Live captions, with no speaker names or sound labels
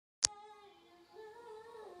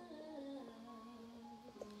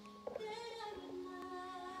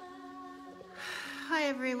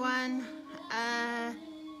everyone.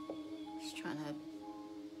 Just trying to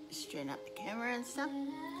straighten up the camera and stuff.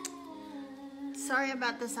 Sorry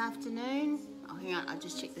about this afternoon. Oh, hang on, I'll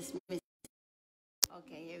just check this message.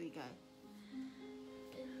 Okay, here we go.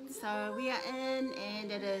 So we are in,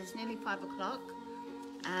 and it is nearly 5 o'clock.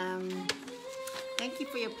 Thank you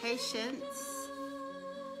for your patience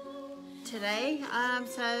today.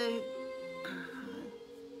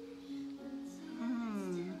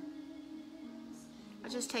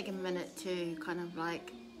 I'll just take a minute to kind of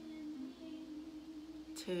like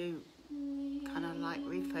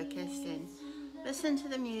refocus and listen to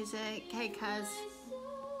the music. Hey Kaz.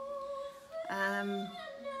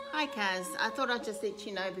 Hi Kaz. I thought I'd just let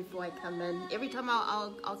you know before I come in. Every time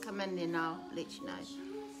I'll come in, then I'll let you know.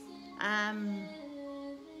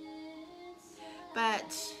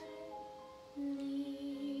 But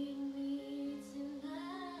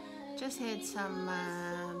just had some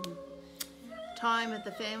time with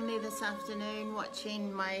the family this afternoon,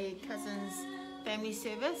 watching my cousin's family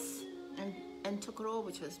service and took it all,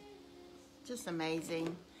 which was just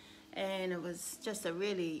amazing. And it was just a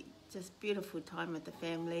really beautiful time with the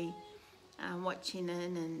family, watching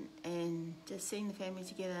in and just seeing the family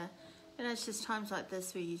together. And it's just times like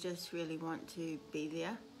this where you just really want to be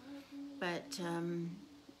there, but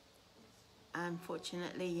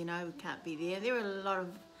unfortunately, you know, we can't be there. There were a lot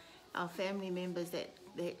of our family members that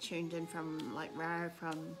tuned in from like Rara,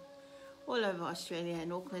 from all over Australia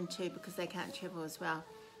and Auckland too, because they can't travel as well,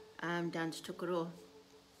 down to Tukaro.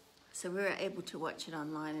 So we were able to watch it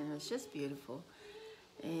online, and it was just beautiful.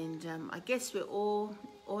 And I guess we're all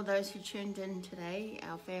those who tuned in today,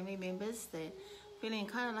 our family members, they're feeling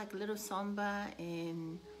kind of like a little somber,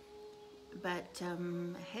 but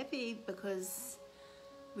happy because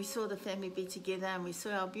we saw the family be together, and we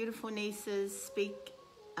saw our beautiful nieces speak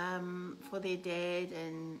for their dad,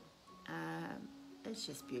 and it's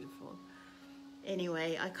just beautiful.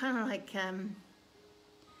 Anyway, I kind of like,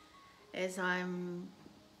 as I'm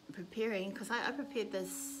preparing, because I prepared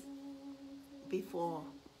this before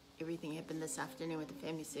everything happened this afternoon with the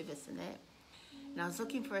family service and that, and I was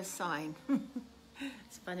looking for a sign.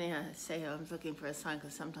 It's funny I say I was looking for a sign,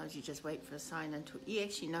 because sometimes you just wait for a sign until you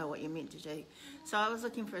actually know what you're meant to do. So I was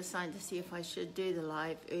looking for a sign to see if I should do the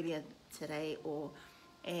live earlier today,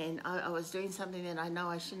 and I was doing something that I know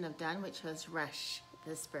I shouldn't have done, which was rush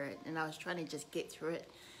the spirit, and I was trying to just get through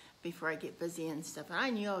it before I get busy and stuff, and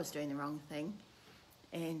I knew I was doing the wrong thing,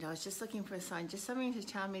 and I was just looking for a sign, just something to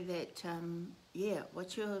tell me that yeah,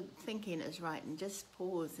 what you're thinking is right, and just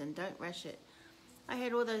pause and don't rush it. I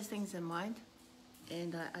had all those things in mind,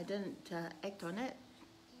 and I didn't act on it,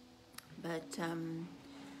 but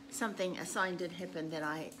a sign did happen that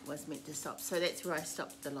I was meant to stop, so that's where I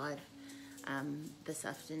stopped the live this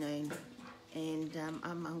afternoon. And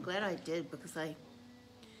I'm glad I did, because I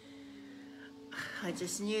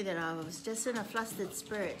just knew that I was just in a flustered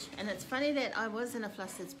spirit. And it's funny that I was in a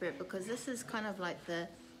flustered spirit, because this is kind of like the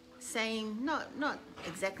same, not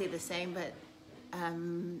exactly the same, but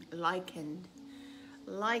likened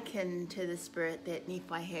to the spirit that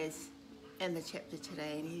Nephi has in the chapter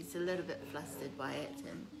today, and he's a little bit flustered by it,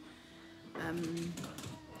 and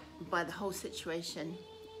by the whole situation.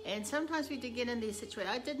 And sometimes we do get in these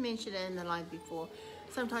situations, I did mention it in the live before,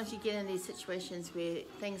 sometimes you get in these situations where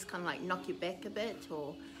things kind of like knock you back a bit,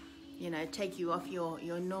 or, you know, take you off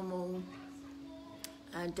your normal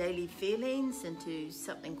daily feelings into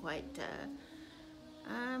something quite,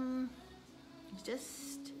 I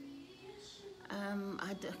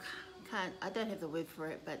don't have the word for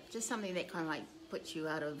it, but just something that kind of like puts you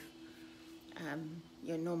out of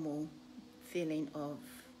your normal feeling of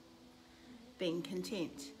being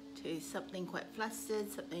content, to something quite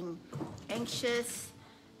flustered, something anxious,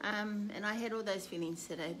 and I had all those feelings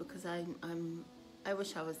today, because I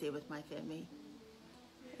wish I was there with my family.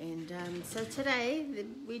 And so today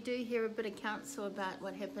we do hear a bit of counsel about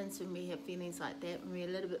what happens when we have feelings like that, when we're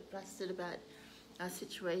a little bit flustered about our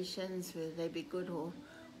situations, whether they be good or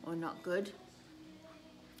not good.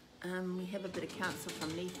 We have a bit of counsel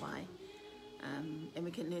from Nephi, and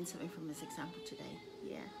we can learn something from his example today.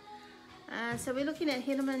 Yeah. So we're looking at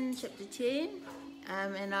Helaman chapter 10,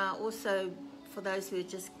 and also for those who are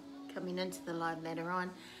just coming into the live later on,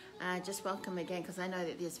 just welcome again, because I know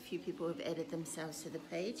that there's a few people who have added themselves to the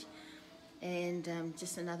page, and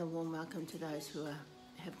just another warm welcome to those who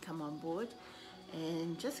have come on board,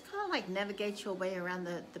 and just kind of like navigate your way around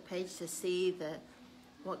the page to see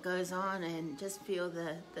what goes on, and just feel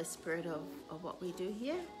the spirit of what we do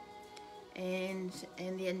here, and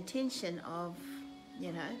the intention of,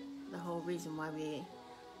 you know, the whole reason why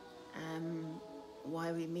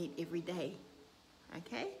we meet every day.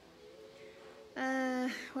 Okay,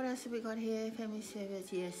 What else have we got here? Family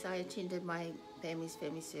service. Yes, I attended my family's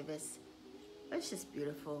family service. It's just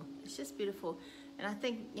beautiful. It's just beautiful. And I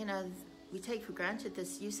think, you know, we take for granted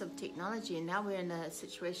this use of technology, and now we're in a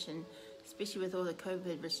situation, especially with all the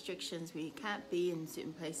COVID restrictions, we can't be in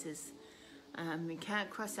certain places. We can't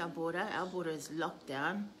cross our border. Our border is locked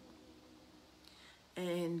down.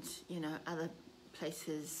 And, you know, other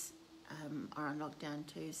places are on lockdown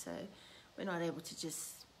too. So we're not able to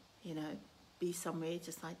just, you know, be somewhere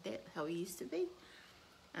just like that, how we used to be.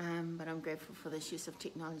 But I'm grateful for this use of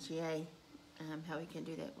technology, how we can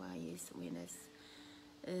do that. Wow, yes, awareness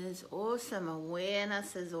is awesome.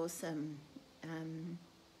 Awareness is awesome.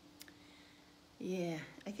 Yeah.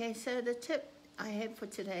 Okay, so the tip I have for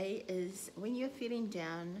today is when you're feeling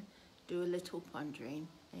down, do a little pondering.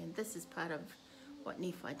 And this is part of what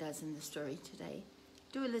Nephi does in the story today.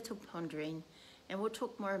 Do a little pondering. And we'll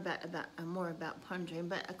talk more about pondering.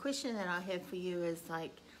 But a question that I have for you is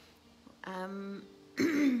like,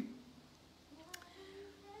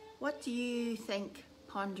 what do you think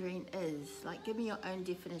pondering is? Like, give me your own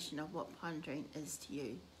definition of what pondering is to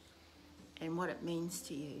you and what it means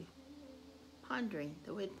to you. Pondering,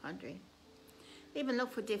 the word pondering. Even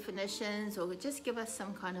look for definitions, or just give us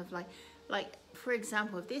some kind of like for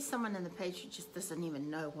example, if there's someone in the page who just doesn't even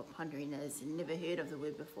know what pondering is and never heard of the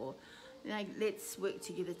word before, like, let's work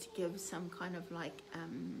together to give some kind of like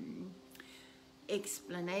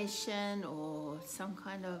explanation or some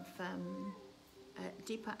kind of a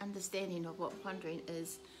deeper understanding of what pondering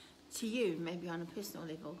is to you, maybe on a personal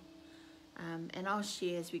level. And I'll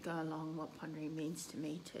share as we go along what pondering means to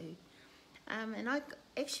me too. And I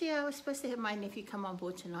was supposed to have my nephew come on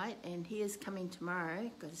board tonight, and he is coming tomorrow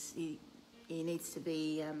because he needs to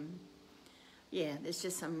be, yeah, there's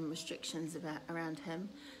just some restrictions around him.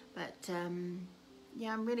 But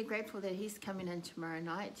yeah, I'm really grateful that he's coming in tomorrow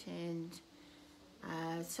night, and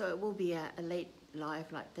so it will be a late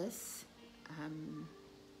live like this.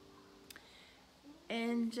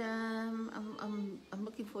 And I'm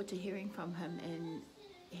looking forward to hearing from him and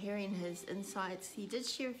hearing his insights. He did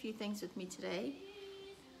share a few things with me today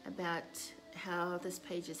about how this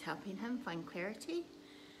page is helping him find clarity,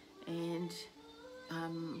 and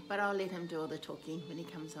but I'll let him do all the talking when he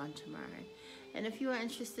comes on tomorrow. And if you are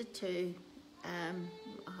interested too,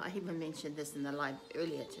 I even mentioned this in the live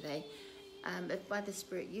earlier today, if by the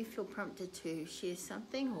Spirit you feel prompted to share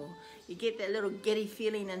something, or you get that little giddy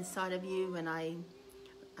feeling inside of you when I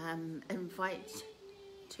invite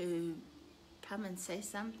to come and say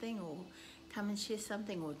something or come and share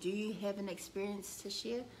something, or do you have an experience to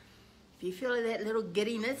share? If you feel that little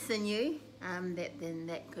giddiness in you, then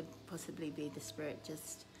that could possibly be the Spirit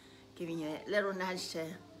just giving you that little nudge to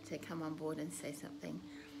come on board and say something.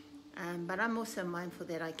 But I'm also mindful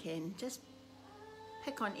that I can just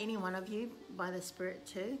pick on any one of you by the Spirit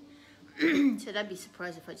too. So don't be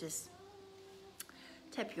surprised if I just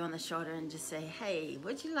tap you on the shoulder and just say, hey,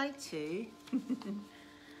 would you like to?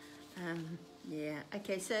 Yeah,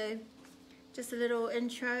 okay, so just a little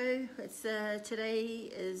intro. It's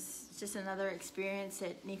today is just another experience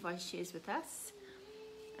that Nephi shares with us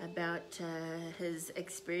about his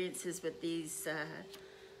experiences with these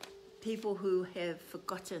people who have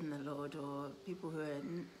forgotten the Lord, or people who are,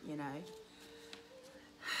 you know,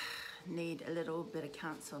 need a little bit of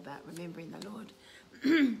counsel about remembering the Lord.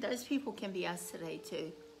 Those people can be us today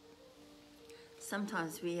too.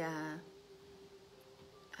 Sometimes we are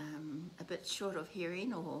a bit short of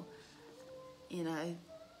hearing, or, you know,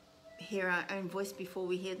 hear our own voice before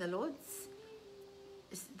we hear the Lord's.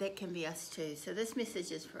 That can be us too. So this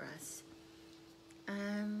message is for us.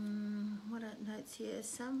 What are notes here?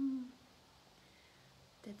 Some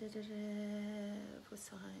for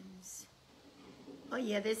signs. Oh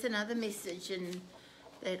yeah, there's another message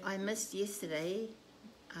that I missed yesterday.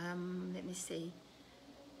 Let me see.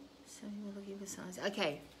 So we're looking for signs.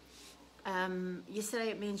 Okay. Yesterday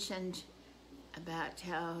it mentioned about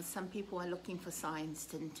how some people are looking for signs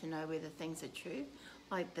to know whether things are true,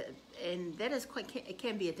 and that is it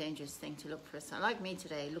can be a dangerous thing to look for a sign. Like me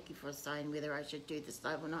today, looking for a sign whether I should do this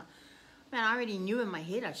live or not. Man, I already knew in my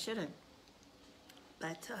head I shouldn't,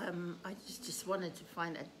 but I just wanted to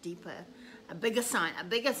find a bigger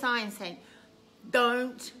sign saying,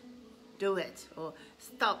 don't do it, or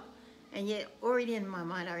stop. And yet already in my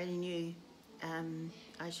mind I already knew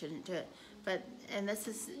I shouldn't do it. And this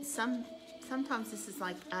is sometimes this is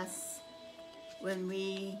like us when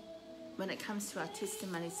it comes to our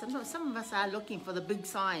testimony. Sometimes some of us are looking for the big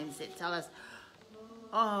signs that tell us,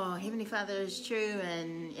 oh, Heavenly Father is true,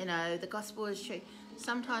 and, you know, the gospel is true.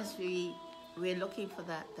 Sometimes we're looking for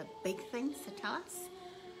the big things to tell us,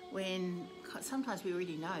 when sometimes we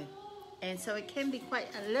already know. And so it can be quite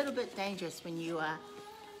a little bit dangerous when you are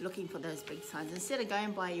looking for those big signs. Instead of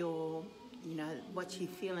going by your, what you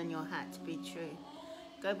feel in your heart to be true,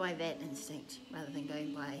 go by that instinct rather than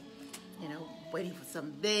going by, waiting for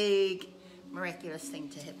some big miraculous thing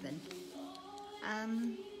to happen.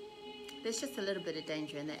 There's just a little bit of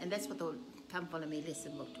danger in that, and that's what the Come Follow Me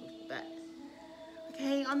lesson book talks about.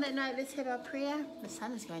 Okay, on that note, let's have our prayer. The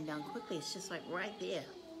sun is going down quickly. It's just like right there.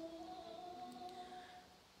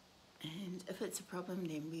 And if it's a problem,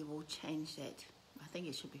 then we will change that. I think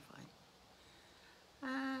it should be fine.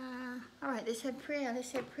 All right, let's have prayer.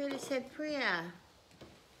 Let's have prayer. Let's have prayer.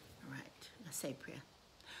 All right, let's say prayer.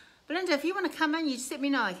 Belinda, if you want to come in, you just let me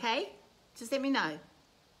know, okay? Just let me know.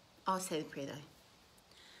 I'll say the prayer though.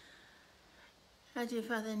 Our dear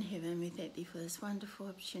Father in heaven, we thank Thee for this wonderful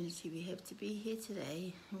opportunity we have to be here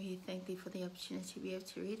today. We thank Thee for the opportunity we have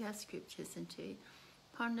to read our scriptures and to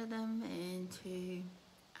ponder them and to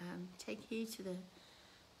take heed to the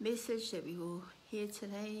message that we will hear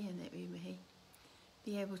today, and that we may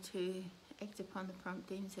be able to act upon the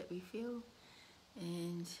promptings that we feel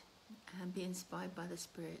and be inspired by the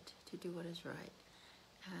Spirit to do what is right.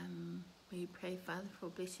 We pray, Father, for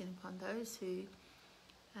blessing upon those who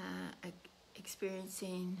are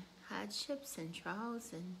experiencing hardships and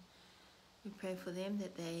trials, and we pray for them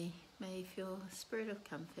that they may feel a spirit of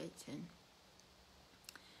comfort. And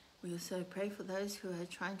we also pray for those who are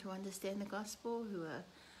trying to understand the gospel, who are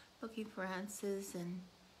looking for answers, and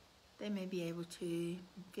they may be able to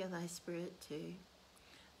feel Thy Spirit, to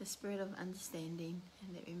the spirit of understanding,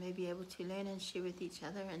 and that we may be able to learn and share with each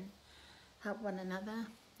other and help one another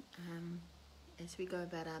as we go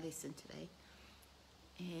about our lesson today.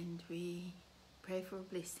 And we pray for a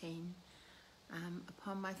blessing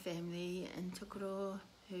upon my family in Tokoro,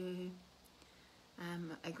 who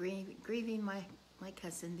are grieving my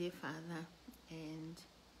cousin, their father, and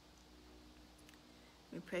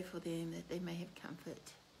we pray for them that they may have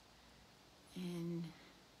comfort, and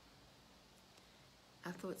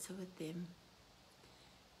our thoughts are with them.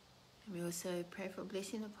 And we also pray for a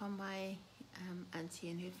blessing upon my auntie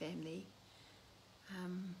and her family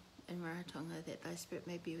in Rarotonga, that Thy Spirit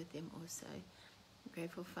may be with them also. We're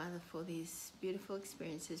grateful, Father, for these beautiful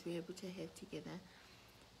experiences we're able to have together.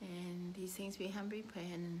 And these things we humbly pray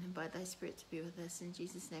and invite Thy Spirit to be with us. In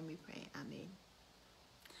Jesus' name we pray. Amen.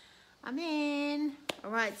 Amen.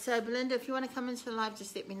 All right, so Belinda, if you want to come into the live,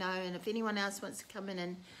 just let me know. And if anyone else wants to come in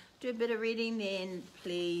and do a bit of reading, then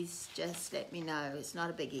please just let me know. It's not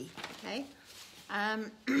a biggie, okay?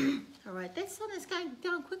 All right, that sun is going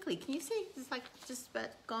down quickly. Can you see? It's like just about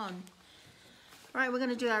gone. All right, we're going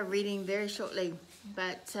to do our reading very shortly.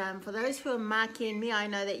 But for those who are marking me, I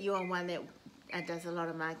know that you are one that does a lot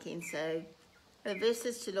of marking. So the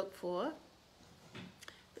verses to look for,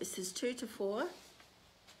 verses 2 to 4.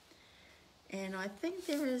 And I think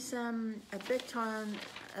there is a bit on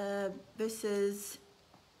verses,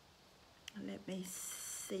 let me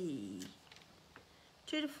see,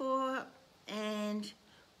 2 to 4 and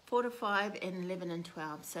 4 to 5 and 11 and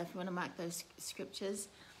 12. So if you want to mark those scriptures,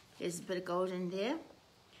 there's a bit of gold in there.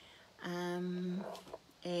 And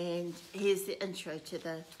here's the intro to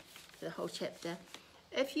the whole chapter.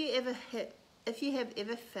 If you have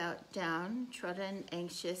ever felt down, trodden,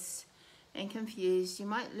 anxious, and confused, you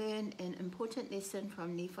might learn an important lesson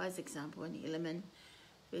from Nephi's example in Helaman,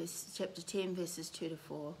 chapter 10, verses 2 to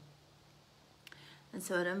 4. And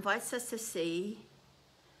so it invites us to see,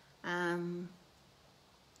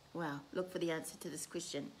 look for the answer to this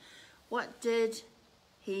question. What did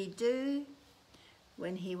he do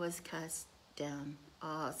when he was cast down?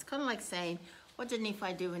 Oh, it's kind of like saying, what did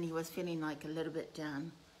Nephi do when he was feeling like a little bit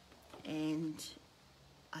down? And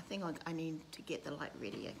I think I need to get the light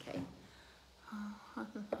ready, okay? Oh,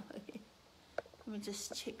 let me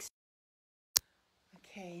just check.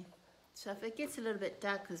 Okay, so if it gets a little bit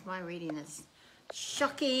dark, because my reading is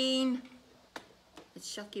shocking. It's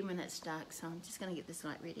shocking when it's dark, so I'm just going to get this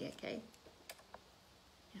light ready, okay?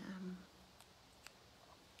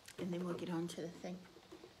 And then we'll get on to the thing.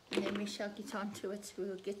 And then we shall get on to it.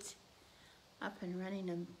 We'll get up and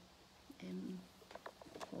running and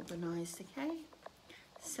organised, okay?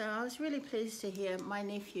 So I was really pleased to hear my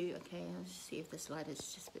nephew, okay, I'll just see if this light is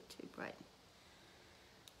just a bit too bright.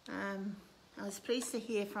 I was pleased to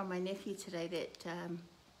hear from my nephew today that,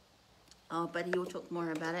 but he will talk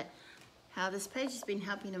more about it, how this page has been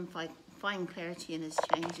helping him find clarity in his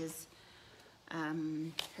changes,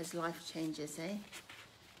 his life changes, eh?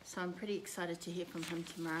 So I'm pretty excited to hear from him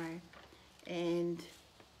tomorrow. And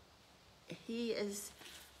he is,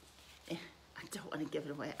 I don't want to give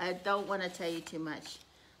it away. I don't want to tell you too much.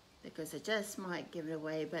 because I just might give it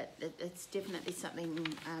away, but it's definitely something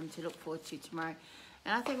to look forward to tomorrow.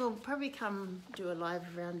 And I think we'll probably come do a live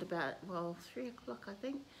around about, well, 3 o'clock, I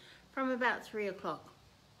think. From about 3 o'clock.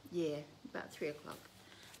 Yeah, about 3 o'clock.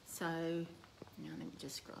 So, now let me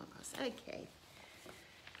just scroll across. Okay.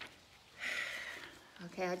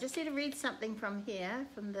 Okay, I just need to read something from here,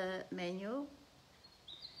 from the manual.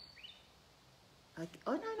 Okay.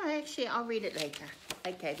 Oh, no, actually, I'll read it later.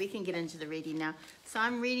 Okay, we can get into the reading now. So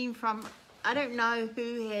I'm reading from, I don't know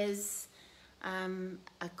who has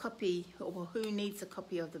a copy, or who needs a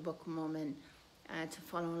copy of the Book of Mormon to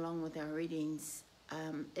follow along with our readings.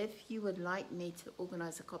 If you would like me to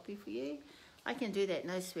organize a copy for you, I can do that,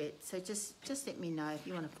 no sweat. So just let me know if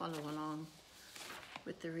you want to follow along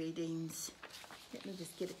with the readings. Let me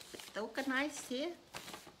just get it organized here.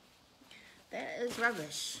 That is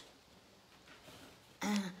rubbish.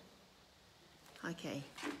 Okay.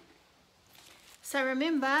 So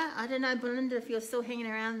remember, I don't know, Belinda, if you're still hanging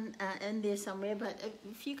around in there somewhere, but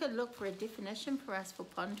if you could look for a definition for us for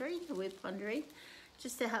pondering, the word pondering,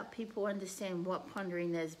 just to help people understand what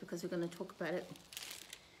pondering is, because we're going to talk about it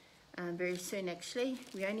very soon, actually.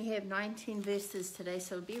 We only have 19 verses today,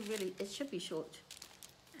 so it should be short.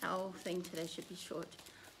 Our thing today should be short.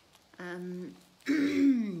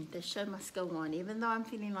 The show must go on. Even though I'm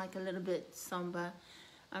feeling like a little bit somber,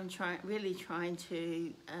 I'm really trying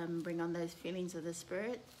to bring on those feelings of the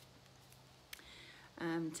Spirit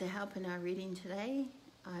to help in our reading today.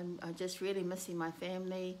 I'm just really missing my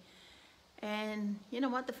family. And you know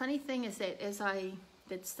what? The funny thing is that as I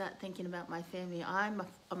did start thinking about my family, I'm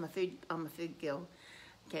a food girl.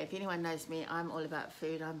 Okay, if anyone knows me, I'm all about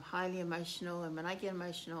food. I'm highly emotional, and when I get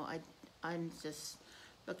emotional, I'm just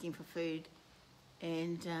looking for food.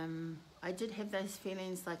 And I did have those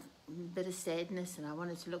feelings, like a bit of sadness, and I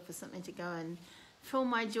wanted to look for something to go and fill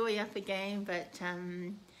my joy up again, but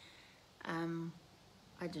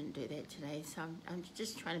I didn't do that today. So I'm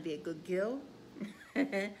just trying to be a good girl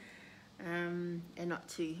and not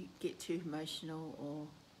to get too emotional or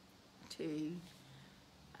too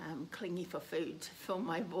clingy for food to fill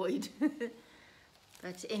my void.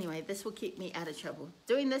 But anyway, this will keep me out of trouble.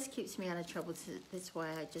 Doing this keeps me out of trouble, so that's why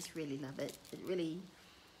I just really love it.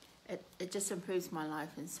 It just improves my life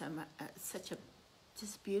in such a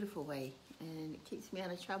just beautiful way. And it keeps me out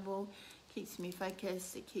of trouble, keeps me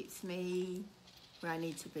focused, it keeps me where I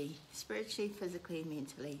need to be, spiritually, physically,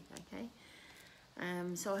 mentally, okay?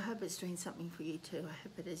 So I hope it's doing something for you too. I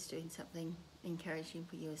hope it is doing something encouraging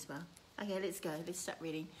for you as well. Okay, let's go. Let's start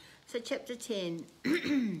reading. So chapter 10.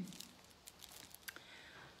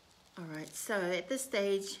 All right, so at this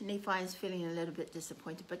stage, Nephi is feeling a little bit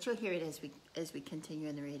disappointed, but you'll hear it as we continue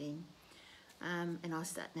in the reading. And I'll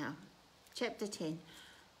start now. Chapter 10.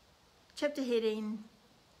 Chapter heading,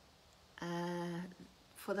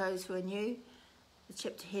 for those who are new, the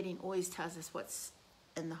chapter heading always tells us what's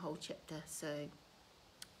in the whole chapter, so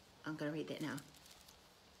I'm going to read that now.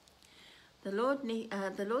 The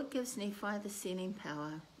Lord gives Nephi the sealing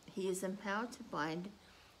power. He is empowered to bind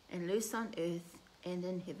and loose on earth and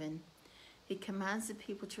in heaven. He commands the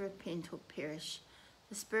people to repent or perish.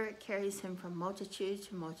 The Spirit carries him from multitude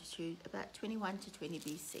to multitude, about 21 to 20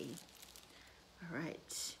 BC. All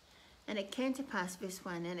right. And it came to pass, verse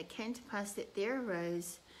 1, and it came to pass that there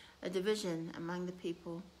arose a division among the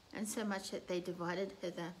people, and so much that they divided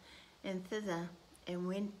hither and thither and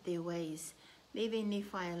went their ways, leaving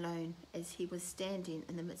Nephi alone as he was standing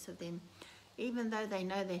in the midst of them. Even though they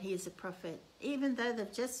know that he is a prophet, even though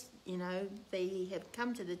they've just, they have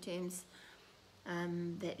come to the terms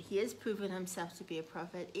that he has proven himself to be a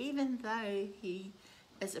prophet, even though he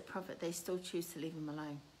is a prophet, they still choose to leave him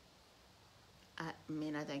alone. I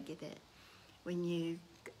don't get that.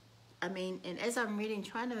 And as I'm reading,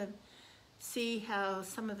 trying to see how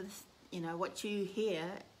some of this, what you hear,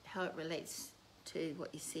 how it relates to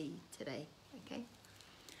what you see today, okay?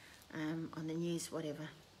 On the news, whatever,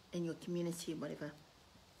 in your community, whatever.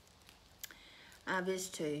 Verse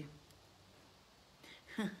 2.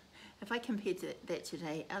 If I compare that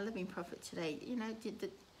today, our living prophet today,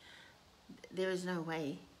 there is no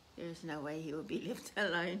way he will be left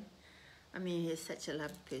alone. He is such a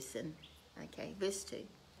loved person. Okay, verse 2.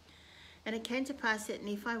 And it came to pass that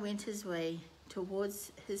Nephi went his way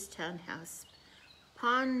towards his townhouse,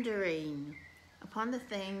 pondering upon the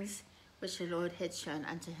things which the Lord had shown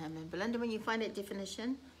unto him. And Belinda, when you find that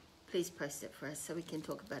definition, please post it for us so we can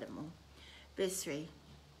talk about it more. Verse 3.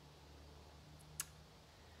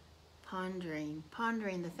 Pondering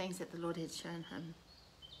the things that the Lord had shown him.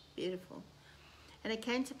 Beautiful. And it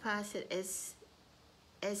came to pass that as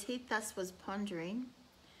he thus was pondering,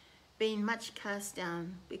 been much cast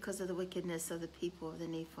down because of the wickedness of the people of the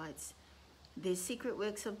Nephites, their secret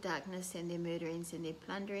works of darkness, and their murderings, and their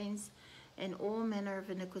plunderings, and all manner of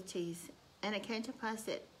iniquities. And it came to pass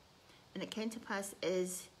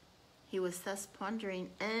as he was thus pondering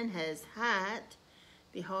in his heart,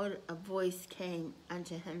 behold, a voice came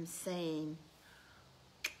unto him, saying,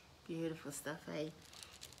 beautiful stuff, eh?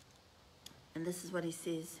 And this is what he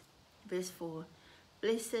says, verse 4,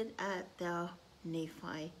 blessed art thou,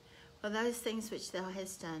 Nephi, for those things which thou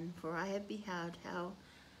hast done, for I have beheld how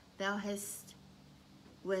thou hast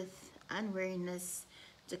with unweariness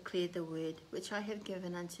declared the word which I have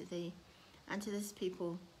given unto thee, unto this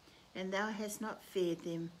people, and thou hast not feared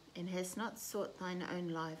them, and hast not sought thine own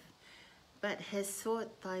life, but hast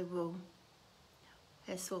sought thy will,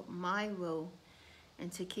 hast sought my will,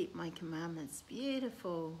 and to keep my commandments.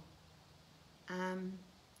 Beautiful.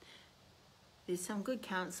 There's some good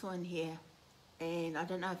counsel in here, and I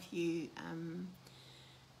don't know if you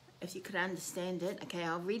could understand it. Okay,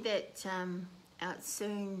 I'll read that out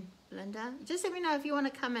soon, Linda. Just let me know if you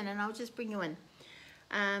want to come in, and I'll just bring you in.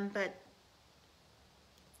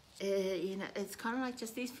 You know, it's kind of like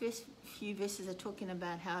just these first few verses are talking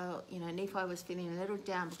about how, you know, Nephi was feeling a little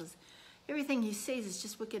down because everything he sees is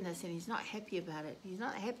just wickedness, and he's not happy about it. He's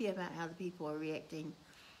not happy about how the people are reacting,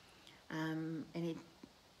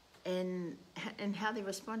 and how they're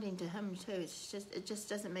responding to him too. It just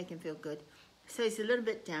doesn't make him feel good. So he's a little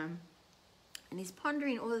bit down, and he's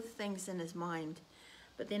pondering all the things in his mind.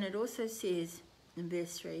 But then it also says in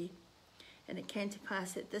verse 3, and it came to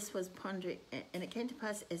pass that this was pondering, and it came to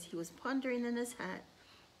pass as he was pondering in his heart,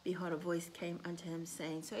 behold, a voice came unto him,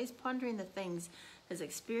 saying. So he's pondering the things, his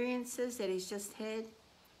experiences that he's just had.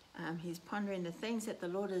 He's pondering the things that the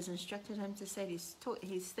Lord has instructed him to say.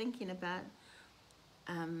 He's thinking about,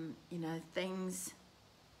 you know, things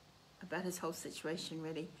about his whole situation,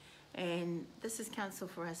 really. And this is counsel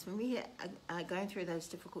for us. When we are going through those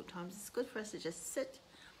difficult times, it's good for us to just sit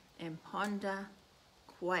and ponder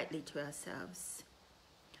quietly to ourselves.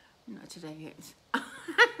 Not today yet.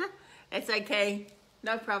 It's okay.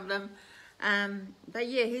 No problem. But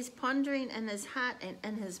yeah, he's pondering in his heart and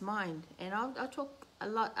in his mind. And I'll talk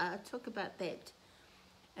about that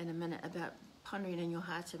in a minute, about pondering in your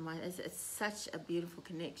heart and mind. It's such a beautiful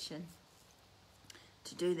connection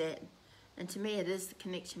to do that. And to me, it is the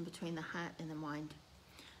connection between the heart and the mind.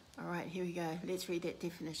 All right, here we go. Let's read that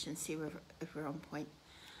definition, see if we're on point.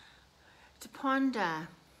 To ponder.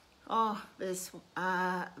 This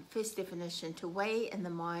first definition, to weigh in the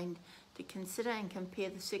mind, to consider and compare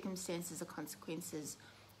the circumstances or consequences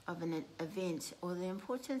of an event, or the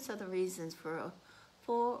importance of the reasons for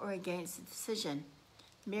or against the decision.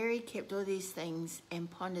 Mary kept all these things and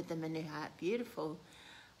pondered them in her heart. Beautiful.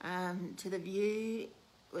 To the view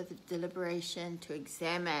with deliberation, to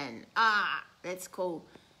examine. That's cool.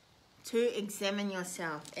 To examine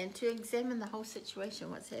yourself and to examine the whole situation,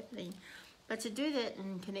 what's happening. But to do that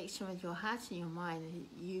in connection with your heart and your mind,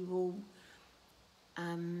 you will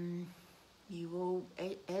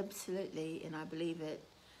absolutely, and I believe it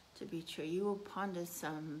to be true, you will ponder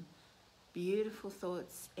some beautiful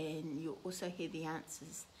thoughts, and you'll also hear the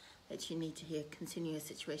answers that you need to hear concerning your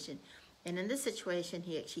situation. And in this situation,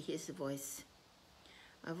 he actually hears a voice.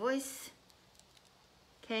 A voice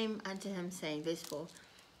came unto him, saying, verse 4,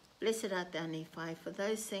 blessed art thou, Nephi, for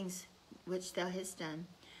those things which thou hast done.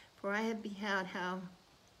 For I have beheld how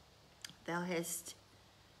thou hast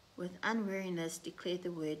with unweariness declared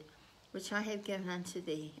the word which I have given unto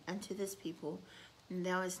thee, unto this people, and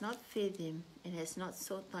thou hast not feared them, and hast not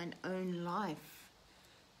sought thine own life.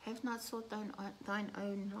 Have not sought thine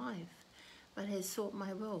own life, but hast sought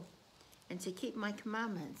my will, and to keep my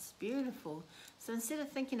commandments. Beautiful. So instead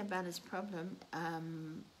of thinking about his problem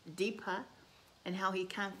deeper and how he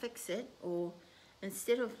can't fix it, or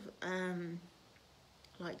instead of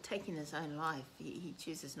like taking his own life, he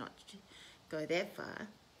chooses not to go that far,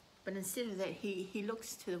 but instead of that, he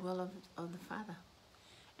looks to the will of the Father,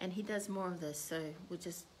 and he does more of this. So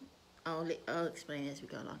I'll explain as we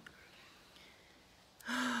go along.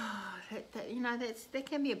 That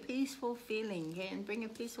can be a peaceful feeling, and bring a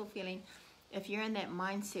peaceful feeling if you're in that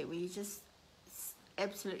mindset where you're just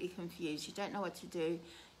absolutely confused, you don't know what to do,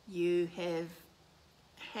 you have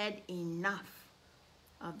had enough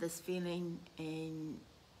of this feeling, and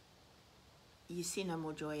you see no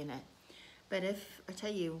more joy in it. But if I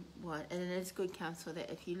tell you what, and it is good counsel, that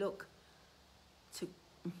if you look to,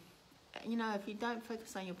 if you don't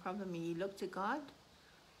focus on your problem and you look to God,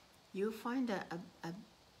 you'll find a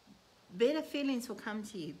better feelings will come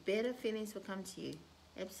to you. Better feelings will come to you.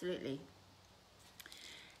 Absolutely.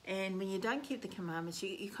 And when you don't keep the commandments,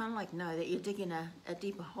 you kind of like know that you're digging a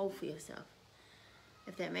deeper hole for yourself,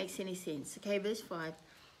 if that makes any sense. Okay, verse 5.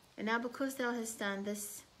 And now because thou hast done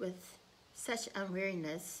this with such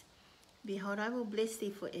unweariness, behold, I will bless thee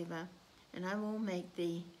forever, and I will make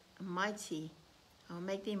thee mighty. I will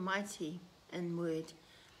make thee mighty in word,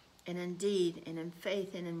 and in deed, and in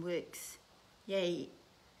faith, and in works. Yea,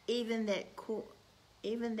 even that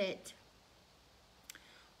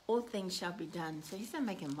all things shall be done. So he's going to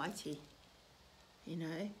make him mighty, you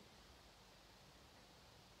know.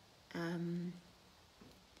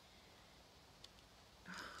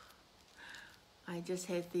 I just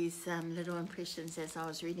had these little impressions as I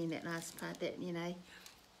was reading that last part, that, you know,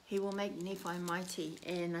 he will make Nephi mighty.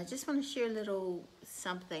 And I just want to share a little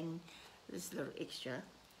something, this little extra.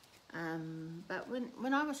 But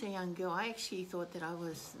when I was a young girl, I actually thought that I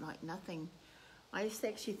was like nothing. I used to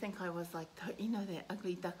actually think I was like, you know, that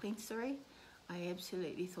ugly duckling story? I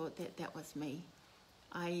absolutely thought that that was me.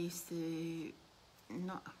 I used to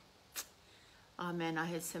not... Oh man, I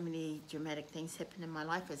had so many dramatic things happen in my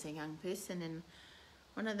life as a young person, and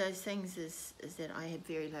one of those things is that I had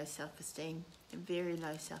very low self-esteem,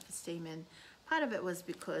 and part of it was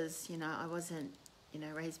because, you know, I wasn't, you know,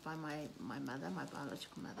 raised by my mother, my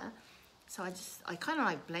biological mother, so I kind of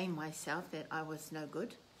like blamed myself that I was no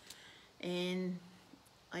good, and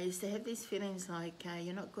I used to have these feelings like,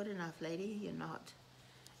 you're not good enough, lady, you're not,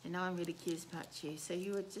 and no one really cares about you, so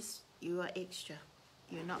you are extra,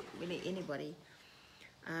 you're not really anybody.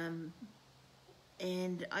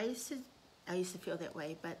 And I used to feel that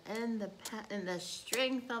way, but in the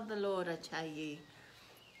strength of the Lord, I tell you,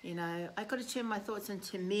 you know, I got to turn my thoughts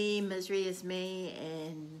into me. Misery is me,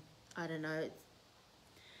 and I don't know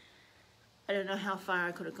how far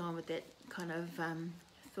I could have gone with that kind of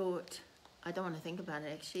thought. I don't want to think about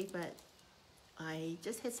it actually, but I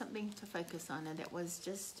just had something to focus on, and that was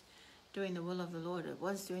just doing the will of the Lord. It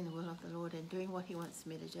was doing the will of the Lord and doing what He wants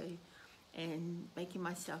me to do, and making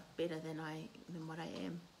myself better than what I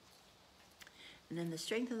am. And in the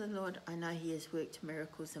strength of the Lord, I know He has worked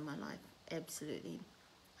miracles in my life. Absolutely.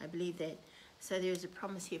 I believe that. So there is a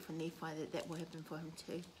promise here for Nephi that will happen for him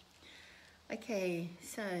too. Okay,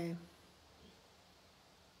 so...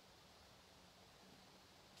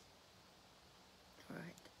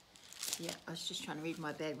 Alright. Yeah, I was just trying to read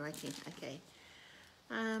my bad writing. Okay.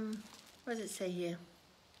 What does it say here?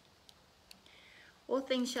 All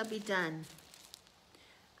things shall be done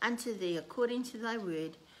unto thee according to thy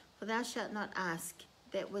word, for thou shalt not ask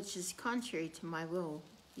that which is contrary to my will.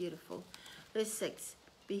 Beautiful. Verse 6.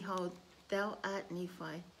 Behold, thou art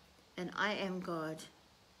Nephi, and I am God.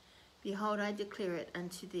 Behold, I declare it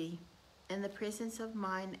unto thee in the presence of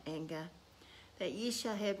mine anger, that ye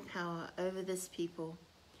shall have power over this people,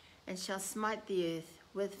 and shall smite the earth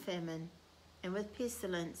with famine, and with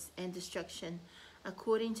pestilence and destruction,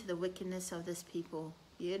 according to the wickedness of this people.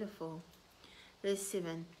 Beautiful. Verse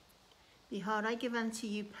 7. Behold, I give unto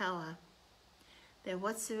you power, that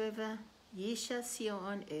whatsoever ye shall seal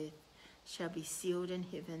on earth shall be sealed in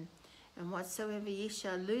heaven, and whatsoever ye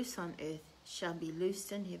shall loose on earth shall be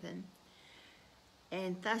loosed in heaven.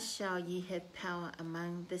 And thus shall ye have power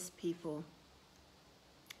among this people.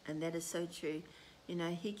 And that is so true. You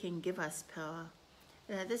know, He can give us power.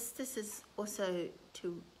 Now, this is also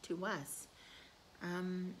to us.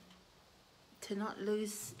 To not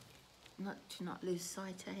lose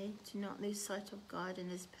sight, to not lose sight of God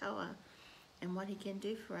and His power and what He can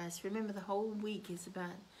do for us. Remember, the whole week is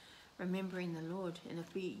about remembering the Lord, and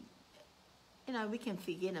if we, you know, we can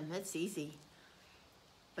forget Him, that's easy,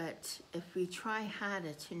 but if we try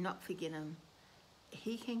harder to not forget Him,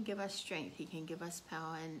 He can give us strength, He can give us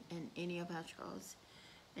power in any of our trials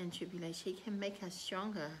and tribulation. He can make us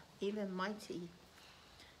stronger, even mighty.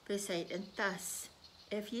 Verse 8, and thus,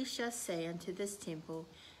 if ye shall say unto this temple,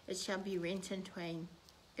 it shall be rent in twain,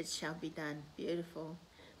 it shall be done. Beautiful.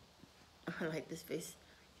 I like this verse.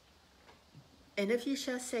 And if ye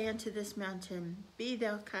shall say unto this mountain, be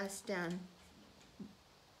thou cast down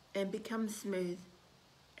and become smooth,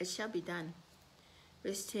 it shall be done.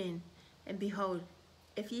 Verse 10, and behold,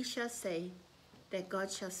 if ye shall say that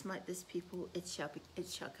God shall smite this people, it shall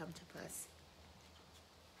come to pass.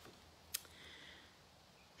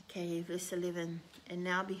 Okay, verse 11, and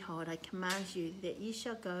now behold, I command you that ye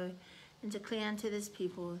shall go and declare unto this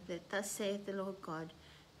people that thus saith the Lord God,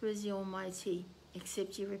 who is the Almighty,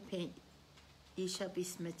 except ye repent, ye shall be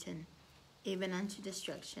smitten, even unto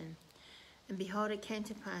destruction. And behold, it came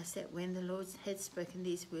to pass that when the Lord had spoken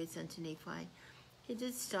these words unto Nephi, he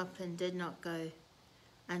did stop and did not go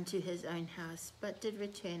unto his own house, but did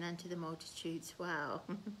return unto the multitudes, wow,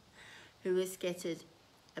 who were scattered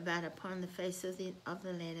about upon the face of the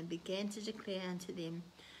land, and began to declare unto them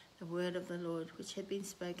the word of the Lord, which had been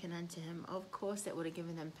spoken unto him. Of course, that would have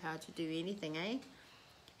given him power to do anything, eh?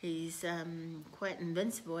 He's quite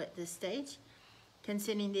invincible at this stage,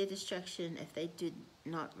 concerning their destruction if they did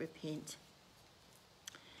not repent.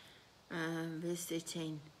 Verse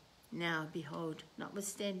 13. Now, behold,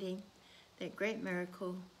 notwithstanding that great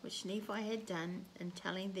miracle which Nephi had done in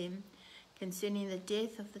telling them concerning the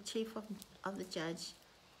death of the chief of the judge,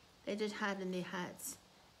 they did harden their hearts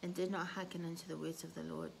and did not hearken unto the words of the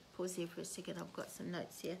Lord. Pause here for a second. I've got some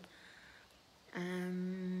notes here.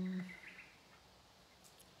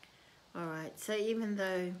 All right. So even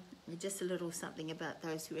though just a little something about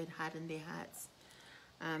those who had hardened their hearts,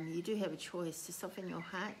 you do have a choice to soften your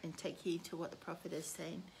heart and take heed to what the prophet is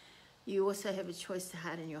saying. You also have a choice to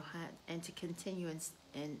harden your heart and to continue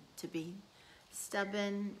and to be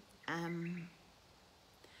stubborn,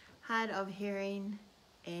 hard of hearing,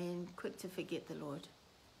 and quick to forget the Lord.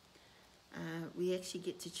 We actually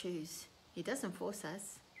get to choose. He doesn't force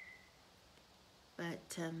us,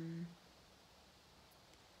 but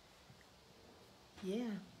yeah,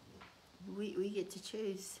 we get to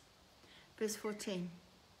choose. Verse 14.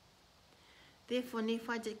 Therefore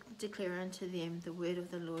Nephi declare unto them the word of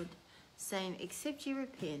the Lord, saying, except ye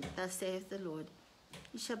repent, thus saith the Lord,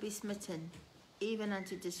 ye shall be smitten, even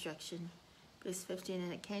unto destruction. Verse 15.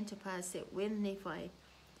 And it came to pass that when Nephi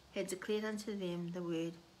had declared unto them the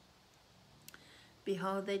word,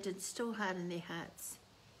 behold, they did still harden their hearts,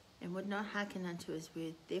 and would not hearken unto his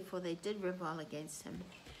word. Therefore they did revile against him,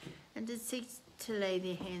 and did seek to lay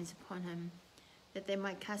their hands upon him, that they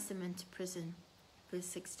might cast him into prison. Verse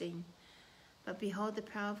 16. But behold, the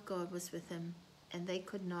power of God was with him, and they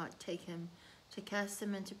could not take him to cast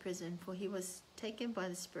him into prison, for he was taken by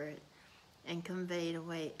the Spirit and conveyed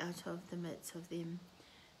away out of the midst of them.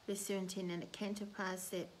 Verse 17. And it came to pass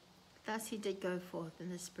that thus he did go forth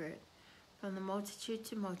in the Spirit from the multitude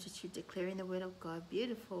to multitude, declaring the word of God,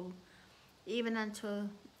 beautiful, even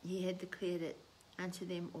until he had declared it unto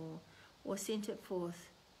them all, or sent it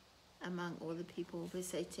forth among all the people.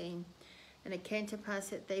 Verse 18. And it came to pass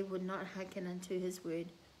that they would not hearken unto his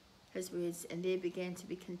words, and there began to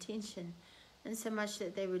be contention, insomuch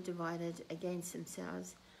that they were divided against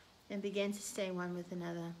themselves, and began to slay one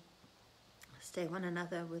another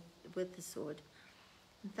with the sword.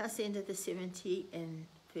 And thus ended the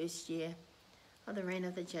 71st year of the reign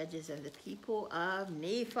of the judges of the people of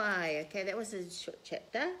Nephi. Okay, that was a short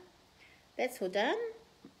chapter. That's all done.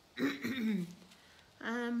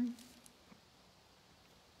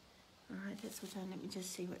 Alright, that's all done. Let me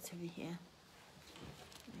just see what's over here.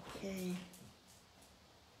 Okay.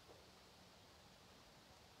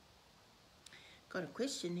 Got a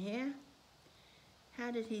question here.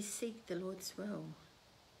 How did he seek the Lord's will?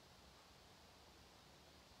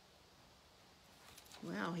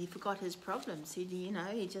 Wow, he forgot his problems.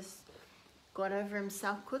 He just got over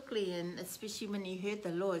himself quickly, and especially when he heard the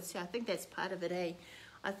Lord. So I think that's part of it, eh?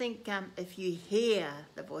 I think if you hear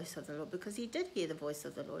the voice of the Lord, because he did hear the voice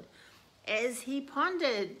of the Lord, as he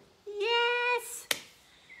pondered, yes!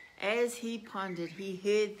 As he pondered, he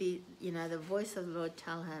heard the voice of the Lord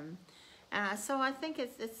tell him. So I think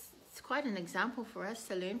it's quite an example for us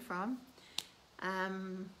to learn from.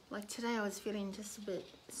 Like today I was feeling just a bit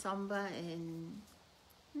somber and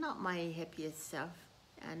not my happiest self.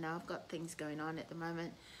 I know I've got things going on at the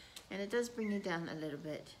moment, and it does bring you down a little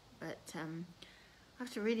bit. But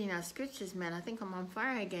after reading our scriptures, man, I think I'm on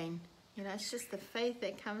fire again. It's just the faith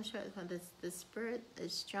that comes from the spirit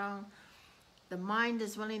is strong. The mind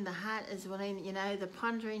is willing, the heart is willing, the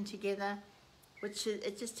pondering together, which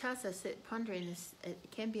it just tells us that pondering it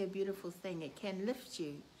can be a beautiful thing. It can lift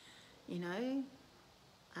you, it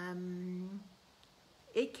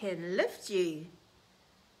can lift you.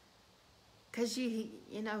 Because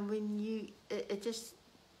when you, it just,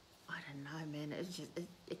 I don't know, man,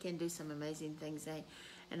 it can do some amazing things, eh?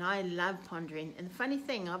 And I love pondering. And the funny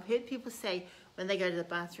thing, I've heard people say when they go to the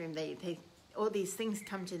bathroom, they all these things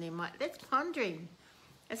come to their mind. That's pondering.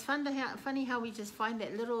 It's funny how we just find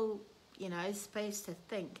that little, space to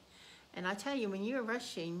think. And I tell you, when you're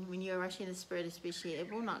rushing the spirit especially,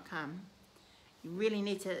 it will not come. You really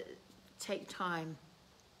need to take time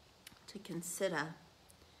to consider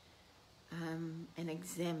and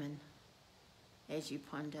examine as you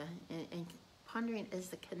ponder. And pondering is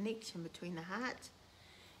the connection between the heart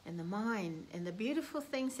and the mind and the beautiful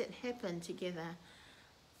things that happen together.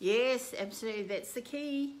 Yes, absolutely, that's the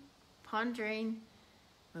key. Pondering,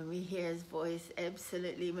 when we hear his voice,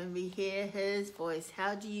 absolutely, when we hear his voice.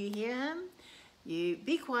 How do you hear him? You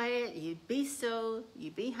be quiet, you be still, you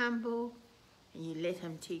be humble, and you let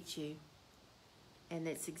him teach you. And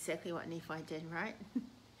that's exactly what Nephi did, right?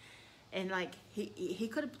 And like he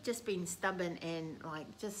could have just been stubborn and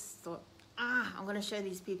like just thought, I'm going to show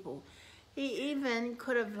these people. He even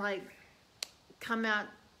could have like come out,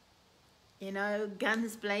 you know,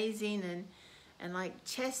 guns blazing and like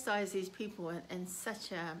chastise these people in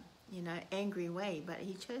such a, you know, angry way. But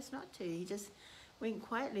he chose not to. He just went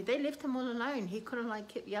quietly. They left him all alone. He could have like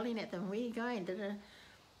kept yelling at them, where are you going?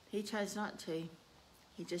 He chose not to.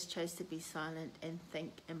 He just chose to be silent and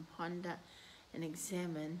think and ponder and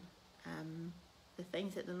examine the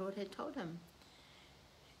things that the Lord had told him.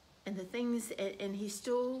 And the things, and he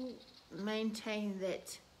still maintained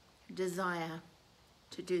that desire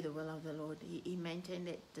to do the will of the Lord. He maintained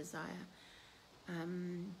that desire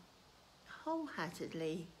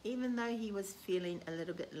wholeheartedly, even though he was feeling a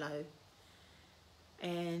little bit low.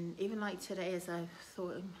 And even like today, as I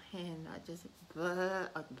thought, man, I just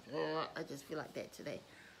feel like that today.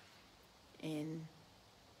 And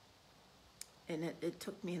it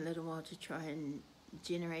took me a little while to try and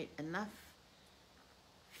generate enough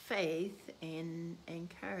faith and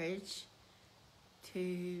courage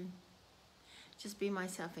to just be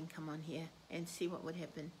myself and come on here and see what would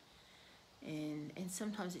happen. And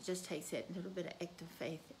sometimes it just takes that little bit of active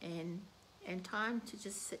faith and time to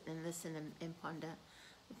just sit and listen and ponder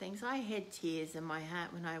the things. I had tears in my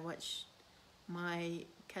heart when I watched my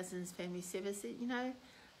cousin's family service. You know,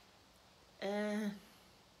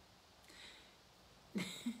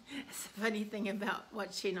 it's a funny thing about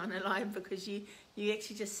watching on a live, because you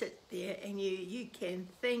actually just sit there and you can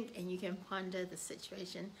think and you can ponder the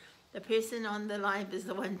situation. The person on the live is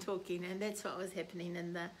the one talking, and that's what was happening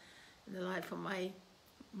in the live for my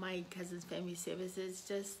cousin's family service. It's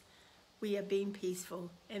just, we are being peaceful,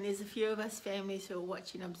 and there's a few of us families who are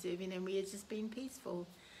watching, observing, and we are just being peaceful,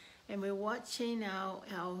 and we're watching our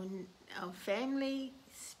family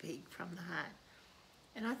speak from the heart.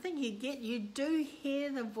 And I think you do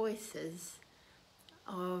hear the voices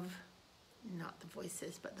of, not the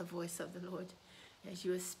voices, but the voice of the Lord as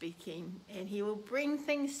you are speaking. And he will bring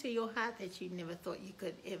things to your heart that you never thought you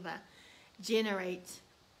could ever generate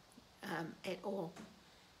at all.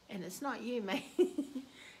 And it's not you, mate.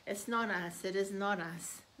 It's not us. It is not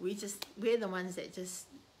us. We're the ones that just,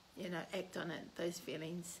 you know, act on it, those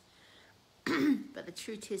feelings. But the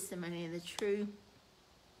true testimony and the true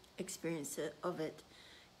experience of it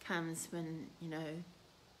comes when, you know,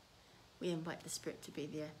 we invite the Spirit to be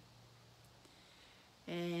there.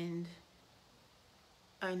 And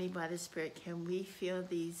only by the Spirit can we feel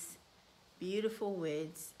these beautiful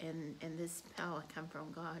words and this power come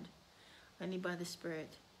from God. Only by the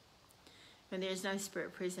Spirit. When there is no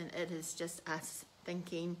Spirit present, it is just us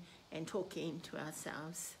thinking and talking to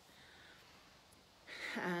ourselves.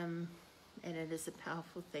 And it is a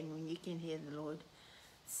powerful thing when you can hear the Lord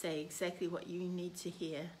say exactly what you need to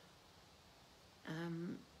hear.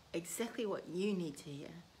 Exactly what you need to hear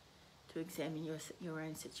to examine your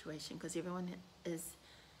own situation, because everyone is,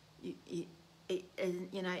 you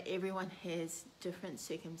know, everyone has different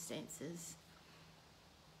circumstances,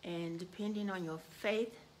 and depending on your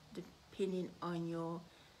faith, depending on your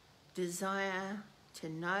desire to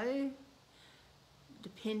know,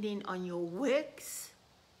 depending on your works,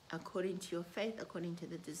 according to your faith, according to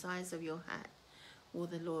the desires of your heart, will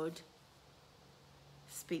the Lord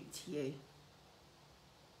speak to you.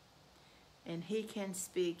 And he can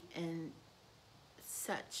speak in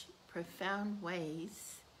such profound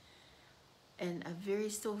ways, in a very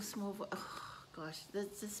still small voice. Oh gosh,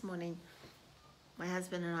 this morning my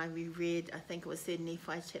husband and I, we read, I think it was 3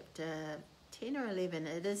 Nephi chapter 10 or 11.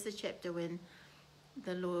 It is the chapter when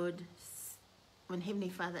the Lord, when Heavenly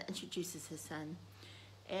Father introduces his son.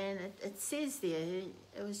 And it says there,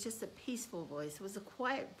 it was just a peaceful voice. It was a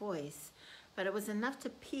quiet voice, but it was enough to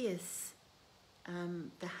pierce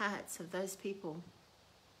the hearts of those people,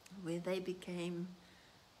 where they became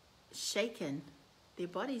shaken. Their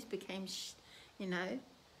bodies became, you know,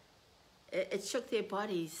 it shook their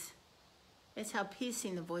bodies. That's how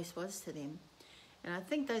piercing the voice was to them. And I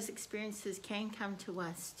think those experiences can come to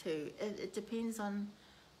us too. It depends on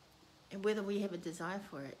whether we have a desire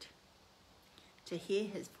for it, to hear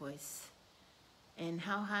his voice, and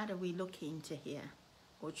how hard are we looking to hear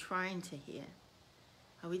or trying to hear.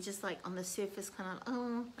 Are we just like on the surface kind of,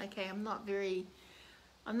 oh, okay, I'm not really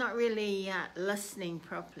listening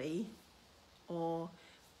properly? Or,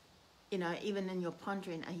 you know, even in your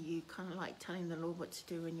pondering, are you kind of like telling the Lord what to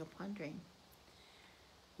do in your pondering?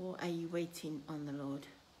 Or are you waiting on the Lord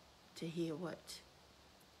to hear what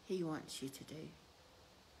he wants you to do?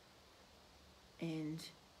 And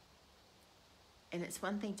it's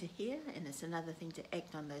one thing to hear, and it's another thing to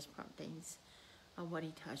act on those promptings of what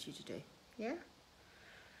he tells you to do. Yeah?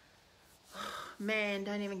 Man,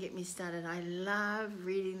 don't even get me started. I love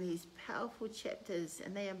reading these powerful chapters,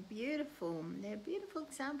 and they are beautiful. They're beautiful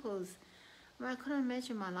examples. I mean, I couldn't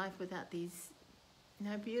imagine my life without these,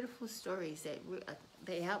 beautiful stories that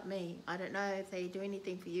they help me. I don't know if they do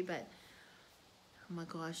anything for you, but oh my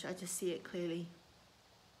gosh, I just see it clearly.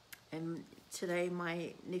 And today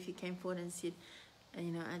my nephew came forward and said,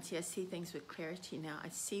 Auntie, I see things with clarity now. I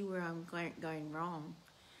see where I'm going wrong.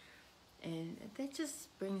 And that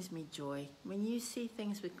just brings me joy. When you see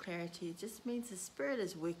things with clarity, it just means the Spirit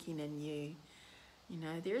is working in you.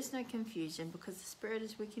 There is no confusion because the Spirit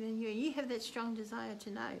is working in you. You have that strong desire to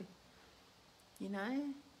know.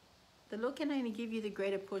 The Lord can only give you the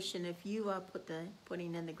greater portion if you are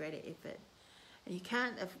putting in the greater effort. And you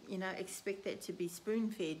can't, expect that to be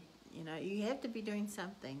spoon-fed. You have to be doing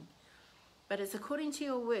something. But it's according to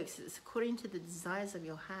your works. It's according to the desires of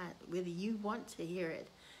your heart, whether you want to hear it,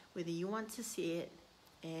 whether you want to see it,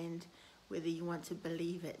 and whether you want to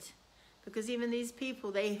believe it. Because even these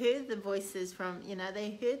people, they heard the voices from,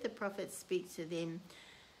 they heard the prophets speak to them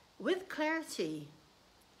with clarity,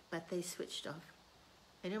 but they switched off.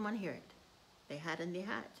 They didn't want to hear it. They hardened their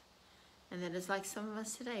heart. And that is like some of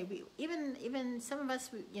us today. Even some of us,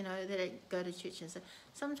 that go to church and stuff,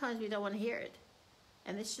 sometimes we don't want to hear it.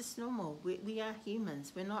 And it's just normal. We are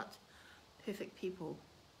humans. We're not perfect people,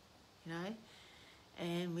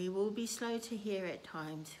 And we will be slow to hear at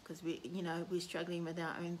times because we're struggling with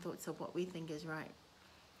our own thoughts of what we think is right.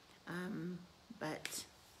 But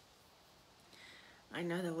I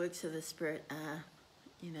know the works of the Spirit are,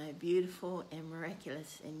 beautiful and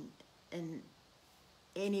miraculous in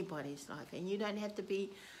anybody's life. And you don't have to be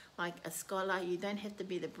like a scholar. You don't have to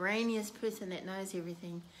be the brainiest person that knows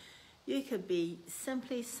everything. You could be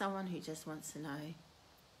simply someone who just wants to know.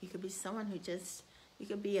 You could be someone you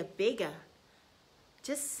could be a beggar.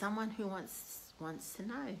 Just someone who wants to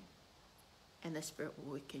know. And the Spirit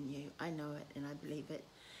will work in you. I know it and I believe it.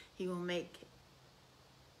 He will make,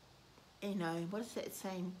 what is that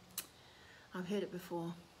saying? I've heard it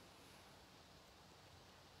before.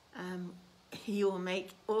 He will make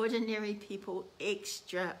ordinary people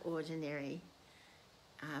extraordinary.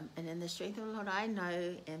 And in the strength of the Lord, I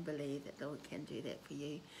know and believe that the Lord can do that for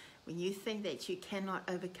you. When you think that you cannot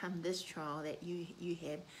overcome this trial that you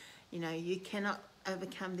have, you cannot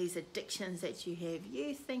overcome these addictions that you have,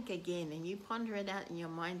 you think again and you ponder it out in your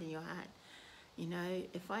mind and your heart.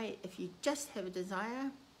 If you just have a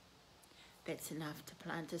desire, that's enough to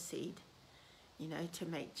plant a seed, to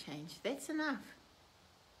make change. That's enough.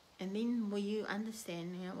 And then will you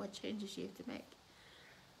understand, what changes you have to make?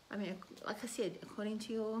 I mean, like I said, according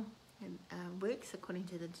to your works, according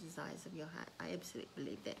to the desires of your heart. I absolutely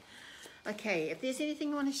believe that. Okay, if there's anything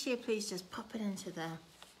you want to share, please just pop it into the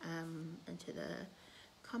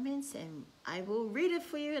comments, and I will read it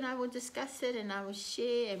for you, and I will discuss it, and I will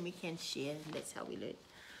share, and we can share, and that's how we learn.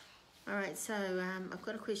 All right, so I've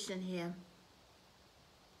got a question here.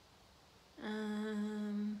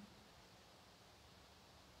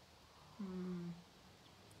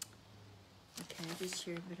 Okay, I just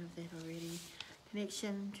shared a bit of that already.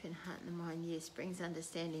 Connection between heart and the mind, yes, brings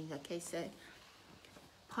understanding. Okay, so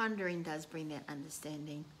pondering does bring that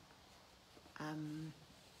understanding. And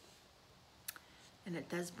it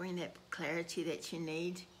does bring that clarity that you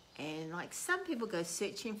need. And like some people go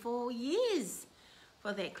searching for years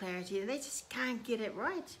for that clarity. They just can't get it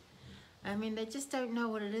right. I mean, they just don't know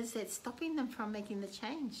what it is that's stopping them from making the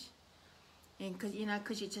change. And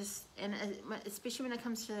because you just, and especially when it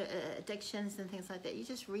comes to addictions and things like that, you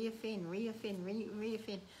just reoffend.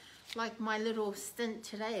 Like my little stint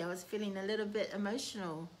today, I was feeling a little bit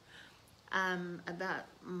emotional about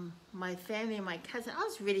my family and my cousin. I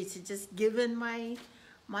was ready to just give in my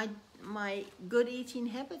good eating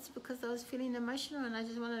habits because I was feeling emotional, and I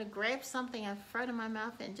just wanted to grab something and throw it in my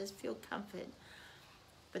mouth and just feel comfort.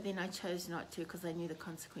 But then I chose not to because I knew the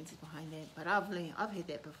consequences behind that. But I've heard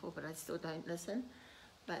that before, but I still don't listen.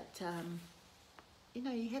 But,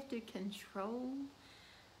 you have to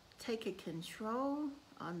take a control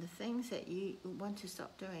on the things that you want to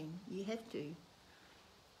stop doing. You have to.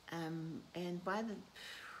 And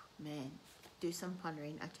do some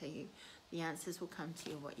pondering. I tell you, the answers will come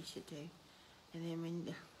to you what you should do. And then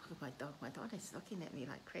look at my dog is looking at me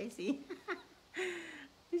like crazy.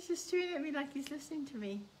 He's just staring at me like he's listening to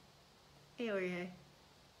me. Hey, Oreo.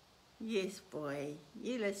 Yes, boy,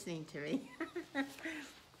 you're listening to me.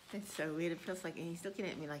 That's so weird. It feels like he's looking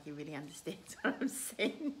at me like he really understands what I'm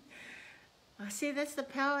saying. I see, that's the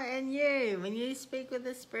power in you. When you speak with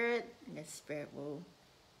the Spirit will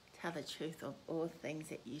tell the truth of all things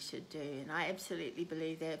that you should do. And I absolutely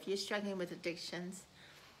believe that if you're struggling with addictions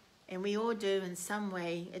And we all do in some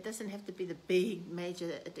way. It doesn't have to be the big major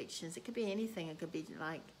addictions. It could be anything. It could be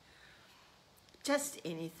like just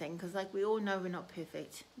anything, because like we all know we're not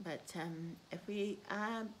perfect. But if we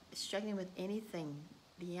are struggling with anything,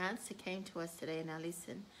 the answer came to us today in our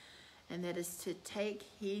lesson, and that is to take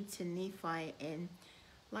heed to Nephi, and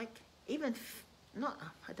like even not,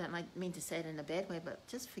 I don't mean to say it in a bad way, but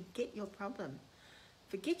just forget your problem.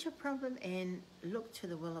 Forget your problem and look to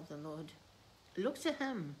the will of the Lord. Look to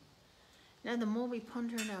Him. Now, the more we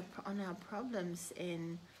ponder on our problems,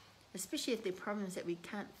 and especially if they're problems that we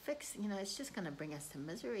can't fix, you know, it's just going to bring us to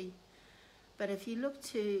misery. But if you look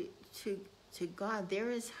to God, there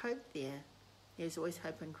is hope there. There's always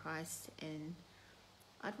hope in Christ, and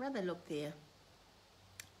I'd rather look there.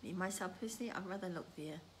 Me, myself personally, I'd rather look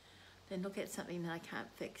there than look at something that I can't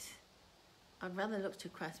fix. I'd rather look to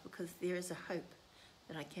Christ, because there is a hope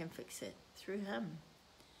that I can fix it through Him.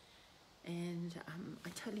 And I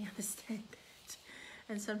totally understand that.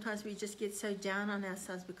 And sometimes we just get so down on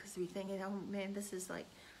ourselves because we think, oh man, this is like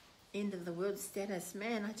end of the world status.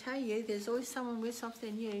 Man, I tell you, there's always someone worse off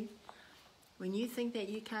than you. When you think that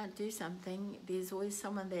you can't do something, there's always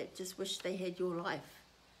someone that just wish they had your life,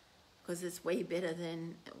 because it's way better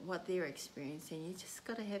than what they're experiencing. You just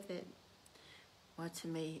got to have that. Well, to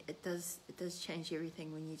me, it does change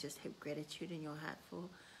everything when you just have gratitude in your heart for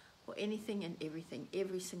anything and everything,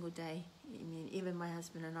 every single day. I mean, even my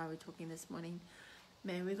husband and I were talking this morning.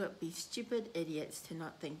 Man, we've got to be stupid idiots to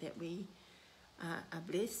not think that we are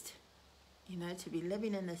blessed, you know, to be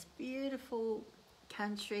living in this beautiful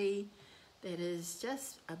country that is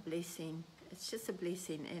just a blessing. It's just a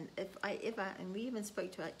blessing. And if I ever, and we even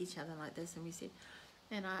spoke to each other like this, and we said,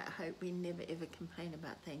 and I hope we never ever complain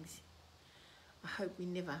about things. I hope we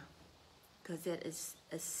never, because that is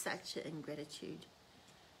such an ingratitude.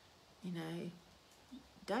 You know,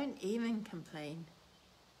 don't even complain.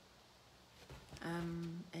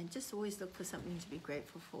 And just always look for something to be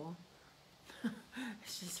grateful for.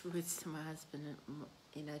 It's just words to my husband and,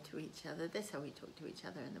 you know, to each other. That's how we talk to each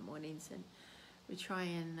other in the mornings, and we try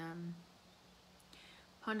and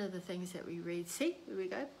ponder the things that we read. See, here we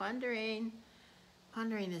go, pondering.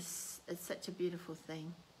 Pondering is such a beautiful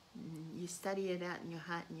thing. You study it out in your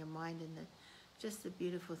heart and your mind, and just the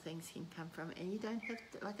beautiful things can come from it. And you don't have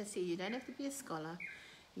to, like I said, you don't have to be a scholar.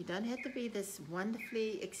 You don't have to be this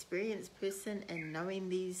wonderfully experienced person and knowing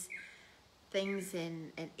these things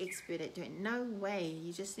and an expert at doing it. No way.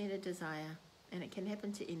 You just need a desire, and it can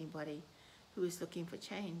happen to anybody who is looking for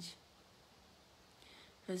change,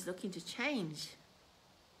 who's looking to change.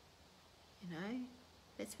 You know,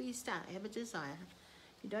 that's where you start. Have a desire.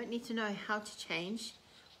 You don't need to know how to change.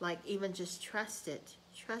 Like, even just trust it.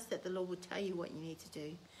 Trust that the Lord will tell you what you need to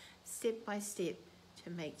do, step by step, to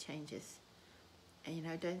make changes. And, you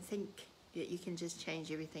know, don't think that you can just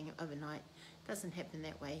change everything overnight. It doesn't happen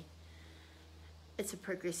that way. It's a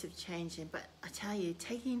progressive change. But I tell you,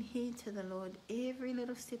 taking heed to the Lord every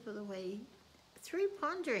little step of the way through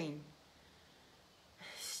pondering,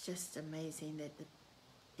 it's just amazing that,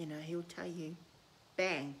 you know, He'll tell you,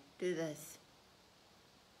 bang, do this.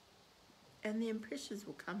 And the impressions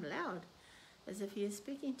will come loud, as if He is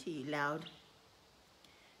speaking to you loud.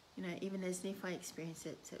 You know, even as Nephi experienced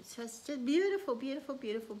it. So it's just beautiful, beautiful,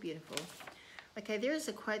 beautiful, beautiful. Okay, there is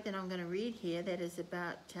a quote that I'm going to read here that is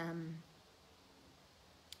about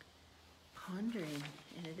pondering.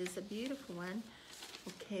 And it is a beautiful one.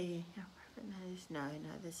 Okay, no,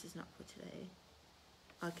 this is not for today.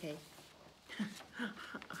 Okay.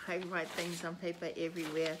 I write things on paper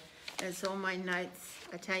everywhere. It's all my notes.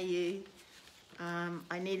 I tell you,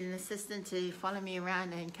 I need an assistant to follow me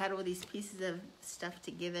around and cut all these pieces of stuff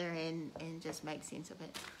together and just make sense of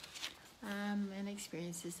it. And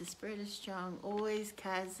experiences. The Spirit is strong. Always,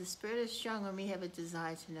 Kaz, the Spirit is strong when we have a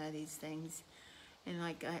desire to know these things. And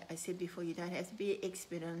like I said before, you don't have to be an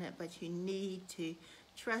expert on it, but you need to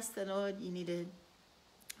trust the Lord. You need to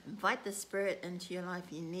invite the Spirit into your life.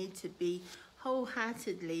 You need to be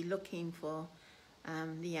wholeheartedly looking for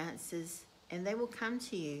the answers, and they will come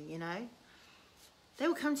to you, you know. They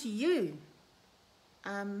will come to you.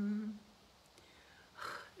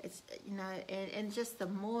 It's, you know, and just the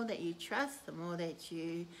more that you trust, the more that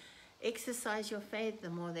you exercise your faith, the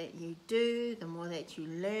more that you do, the more that you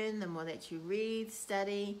learn, the more that you read,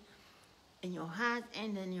 study in your heart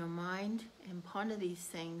and in your mind, and ponder these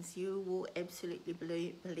things, you will absolutely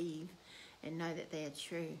believe and know that they are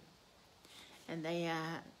true. And they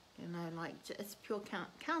are, you know, like, it's pure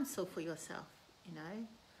counsel for yourself, you know.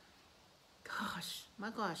 Gosh, my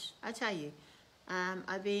gosh, I tell you,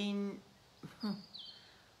 I've been,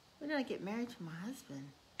 when did I get married to my husband?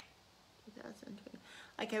 2020.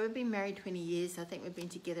 Okay, we've been married 20 years. I think we've been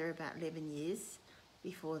together about 11 years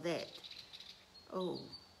before that. Oh,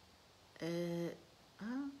 30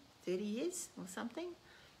 years or something.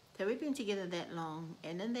 So we've been together that long,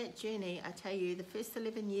 and in that journey, I tell you, the first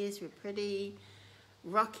 11 years were pretty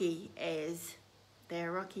rocky as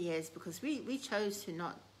because we chose to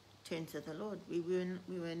not turn to the Lord. We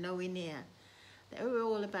were nowhere near. We were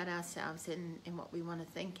all about ourselves and what we want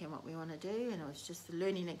to think and what we want to do, and it was just a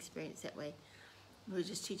learning experience that way. We were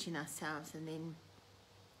just teaching ourselves, and then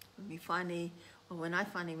when I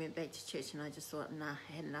finally went back to church, and I just thought, nah,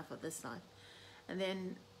 I had enough of this life. And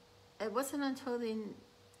then it wasn't until then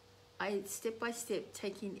I step by step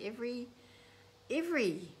taking every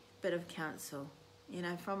bit of counsel, you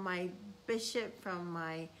know, from my bishop, from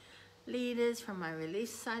my leaders, from my Relief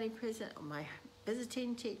Society president, my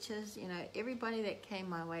visiting teachers, you know, everybody that came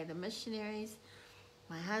my way, the missionaries,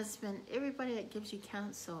 my husband, everybody that gives you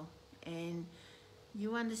counsel. And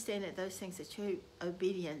you understand that those things are true.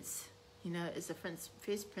 Obedience, you know, is the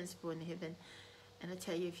first principle in heaven. And I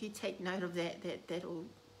tell you, if you take note of that'll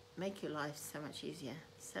make your life so much easier,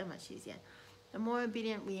 so much easier. The more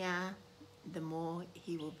obedient we are, the more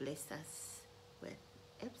He will bless us with.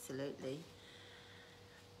 Absolutely.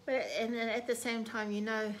 But and at the same time, you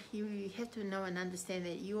know, you have to know and understand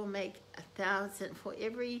that you will make 1,000 for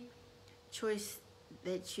every choice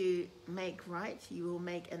that you make right. You will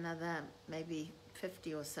make another maybe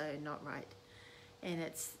 50 or so not right, and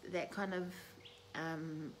it's that kind of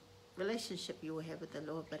relationship you will have with the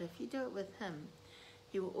Lord. But if you do it with Him,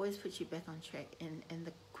 He will always put you back on track, and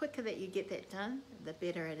the quicker that you get that done, the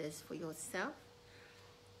better it is for yourself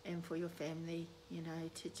and for your family, you know,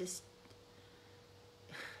 to just,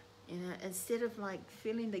 you know, instead of like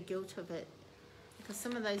feeling the guilt of it, because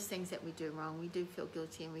some of those things that we do wrong, we do feel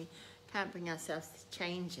guilty, and we can't bring ourselves to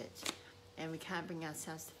change it, and we can't bring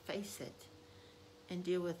ourselves to face it and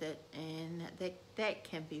deal with it, and that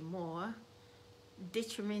can be more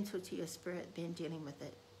detrimental to your spirit than dealing with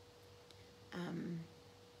it.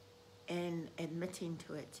 And admitting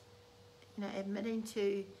to it, you know, admitting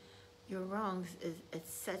to your wrongs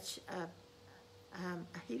it's such a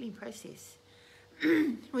healing process.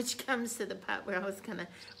 Which comes to the part where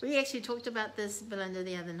we actually talked about this, Belinda,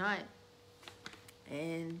 the other night,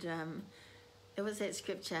 and it was that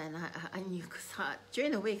scripture, and I knew, because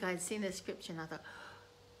during the week I had seen this scripture, and I thought,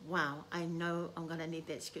 wow, I know I'm going to need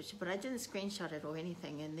that scripture, but I didn't screenshot it or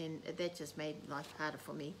anything, and then that just made life harder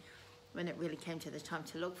for me when it really came to the time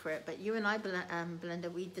to look for it. But you and I, Belinda,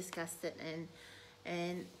 we discussed it,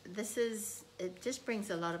 and it just brings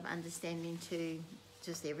a lot of understanding to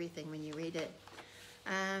just everything when you read it.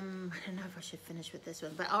 I don't know if I should finish with this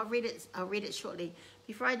one, but I'll read it shortly.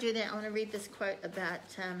 Before I do that, I want to read this quote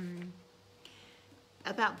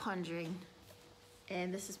about pondering,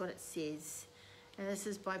 and this is what it says. And this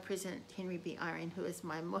is by President Henry B. Eyring, who is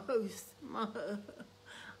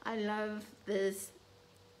I love this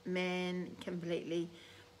man completely.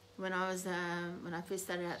 When I first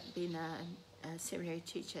started out being a seminary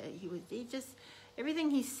teacher, everything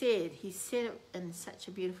he said it in such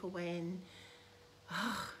a beautiful way, and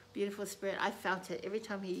beautiful spirit. I felt it every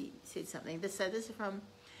time he said something. So this is from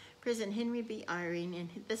President Henry B. Eyring, and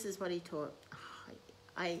this is what he taught.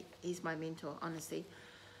 He's my mentor, honestly.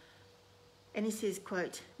 And he says,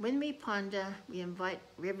 quote, "When we ponder, we invite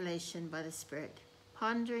revelation by the Spirit.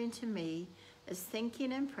 Pondering to me is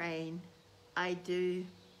thinking and praying I do,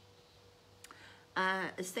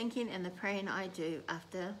 is thinking and the praying I do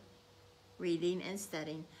after reading and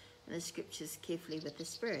studying the scriptures carefully with the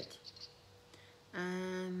Spirit."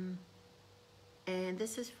 And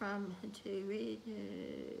this is from to read.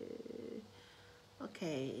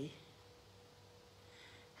 Okay.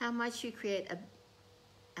 How much you create a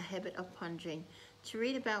habit of pondering. To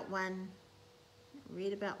read about one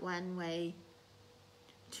way.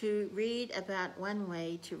 To read about one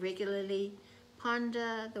way. To regularly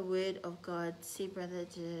ponder the Word of God. See, brother,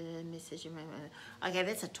 message. Okay,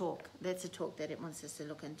 that's a talk. That's a talk that it wants us to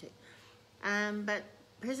look into. But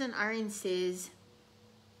President Eyring says,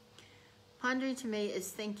 pondering to me is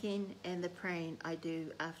thinking and the praying I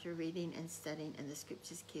do after reading and studying in the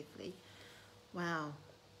scriptures carefully. Wow.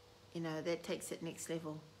 You know, that takes it next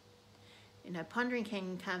level. You know, pondering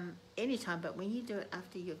can come anytime, but when you do it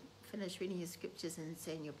after you've finished reading your scriptures and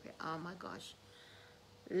saying your prayer, oh my gosh,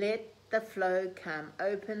 let the flow come.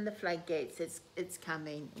 Open the floodgates. It's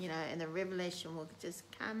coming, you know, and the revelation will just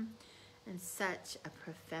come in such a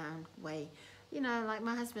profound way. You know, like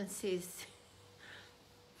my husband says,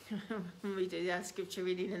 when we do our scripture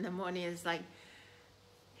reading in the morning, it's like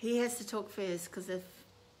he has to talk first, because if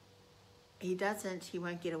he doesn't, he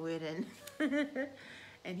won't get a word in.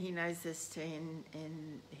 and he knows this too,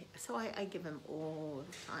 and so I give him all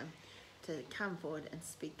the time to come forward and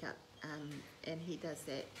speak up, and he does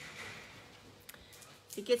that.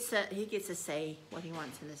 He gets to say what he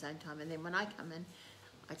wants in his own time, and then when I come in,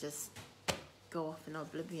 I just go off in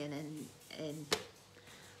oblivion, and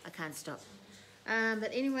I can't stop.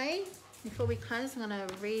 But anyway, before we close, I'm going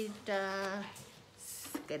to read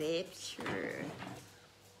scripture.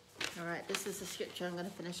 Alright, this is the scripture I'm going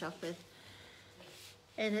to finish off with.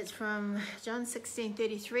 And it's from John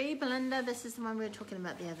 16:33. Belinda, this is the one we were talking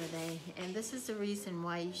about the other day. And this is the reason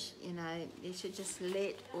why you should just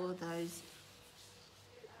let all those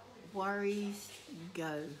worries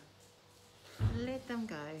go. Let them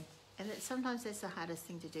go. And sometimes that's the hardest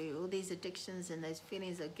thing to do. All these addictions and those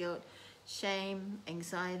feelings of guilt, shame,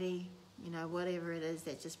 anxiety, whatever it is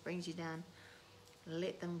that just brings you down.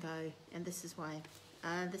 Let them go. And this is why.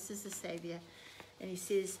 This is the Savior. And he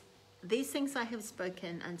says, these things I have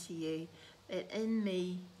spoken unto you, that in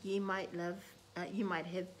me ye might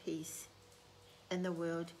have peace. In the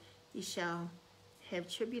world ye shall have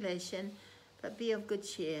tribulation, but be of good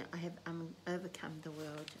cheer. I have overcome the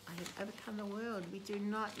world. I have overcome the world. We do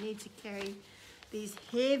not need to carry these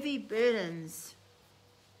heavy burdens.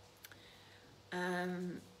 We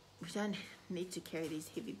don't need to carry these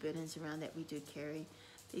heavy burdens around that we do carry.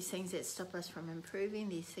 These things that stop us from improving,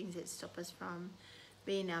 these things that stop us from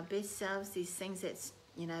being our best selves, these things that,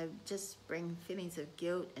 just bring feelings of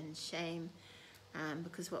guilt and shame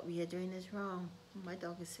because what we are doing is wrong. My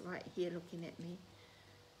dog is right here looking at me.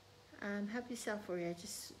 Help yourself, Warrior.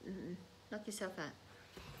 Just knock yourself out.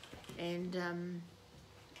 And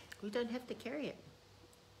we don't have to carry it,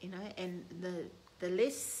 and the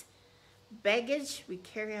less baggage we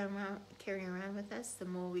carry around with us, the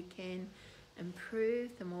more we can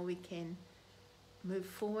improve, the more we can move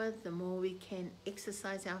forward, the more we can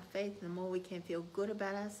exercise our faith, the more we can feel good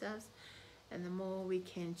about ourselves, and the more we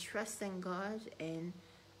can trust in God and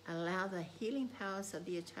allow the healing powers of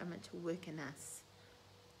the atonement to work in us.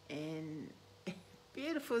 And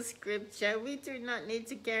beautiful scripture. We do not need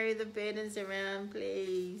to carry the burdens around,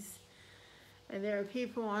 please. And there are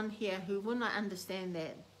people on here who will not understand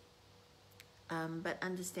that, but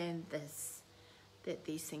understand this, that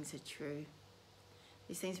these things are true.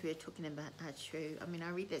 These things we are talking about are true. I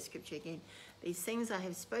read that scripture again. These things I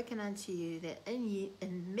have spoken unto you, that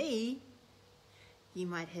in me ye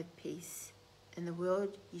might have peace. In the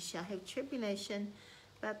world ye shall have tribulation,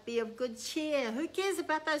 but be of good cheer. Who cares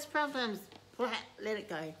about those problems? Let it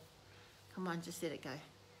go. Come on, just let it go.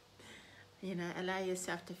 Allow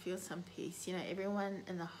yourself to feel some peace. Everyone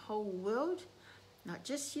in the whole world, not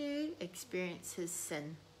just you, experiences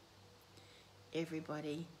sin.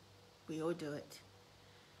 Everybody. We all do it.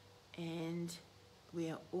 And we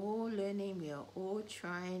are all learning, we are all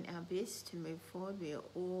trying our best to move forward. We are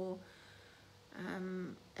all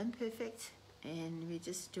imperfect, and we're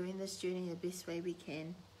just doing this journey the best way we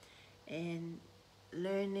can. And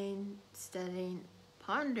learning, studying,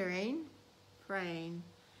 pondering, praying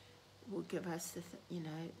will give us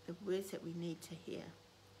the words that we need to hear.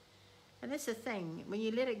 And that's the thing, when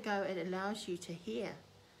you let it go, it allows you to hear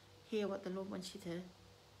what the Lord wants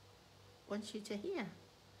you to hear.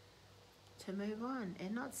 To move on,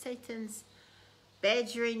 and not Satan's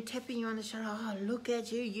badgering, tapping you on the shoulder. Oh, look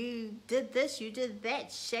at you, you did this, you did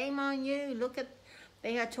that, shame on you, look at,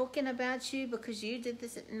 they are talking about you because you did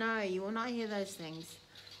this. No, you will not hear those things,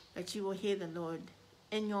 but you will hear the Lord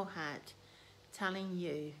in your heart telling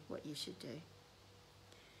you what you should do.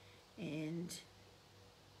 And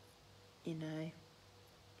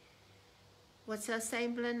what's our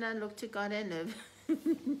saying, Belinda? Look to God and live.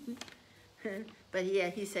 But yeah,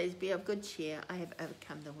 he says, be of good cheer. I have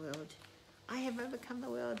overcome the world. I have overcome the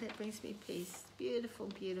world. That brings me peace. Beautiful,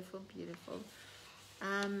 beautiful, beautiful.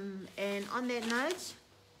 And on that note,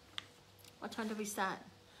 what time did we start?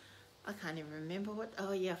 I can't even remember what.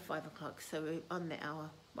 Oh yeah, 5 o'clock. So we're on the hour.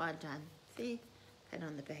 Well done. See? Pat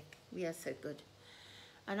on the back. We are so good.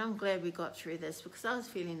 And I'm glad we got through this because I was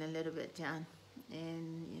feeling a little bit down.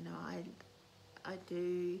 And, I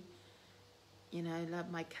do,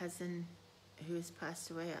 love my cousin who has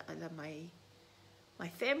passed away. I love my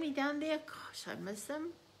family down there. Gosh, I miss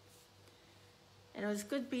them. And it was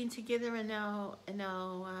good being together in our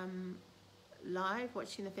live,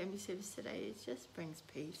 watching the family service today. It just brings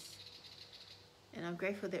peace. And I'm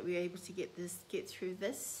grateful that we were able to get through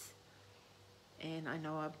this. And I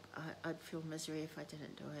know I'd feel misery if I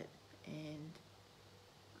didn't do it. And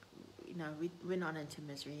we're not into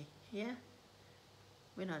misery. Yeah,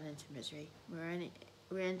 we're not into misery.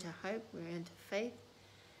 We're into hope, we're into faith,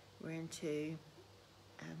 we're into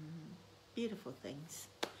beautiful things.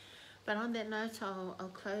 But on that note,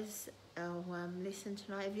 I'll close our lesson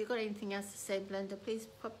tonight. If you've got anything else to say, Belinda, please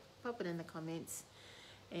pop it in the comments.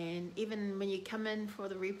 And even when you come in for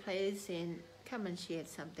the replays, and come and share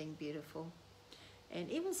something beautiful. And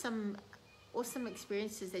even some awesome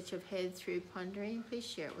experiences that you've had through pondering, please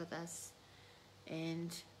share it with us.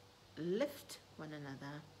 And lift one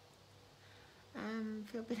another.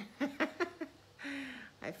 Feel better.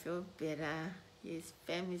 I feel better. Yes,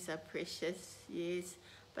 families are precious. Yes,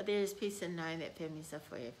 but there is peace in knowing that families are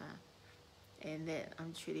forever, and that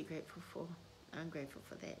I'm truly grateful for. I'm grateful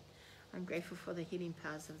for that. I'm grateful for the healing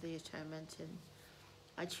powers of the atonement, and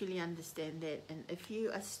I truly understand that. And if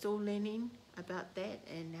you are still learning about that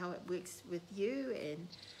and how it works with you and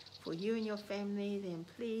for you and your family, then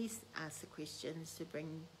please ask the questions to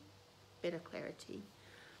bring better clarity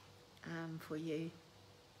for you.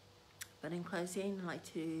 But in closing, I'd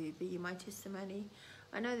like to be my testimony.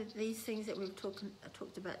 I know that these things that we've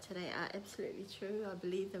talked about today are absolutely true. I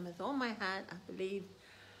believe them with all my heart. I believe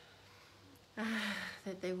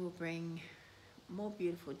that they will bring more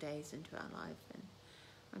beautiful days into our life. And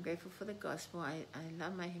I'm grateful for the gospel. I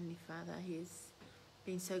love my Heavenly Father. He's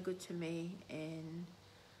been so good to me, and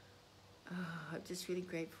I'm just really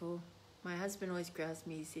grateful. My husband always growls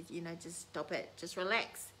me. He said, you know, just stop it. Just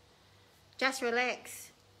relax. Just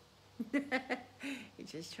relax. He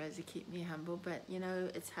just tries to keep me humble. But, you know,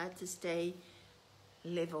 it's hard to stay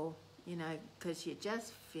level, you know, because you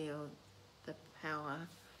just feel the power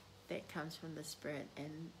that comes from the Spirit.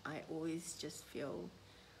 And I always just feel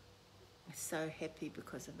so happy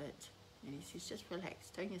because of it. And he says, just relax.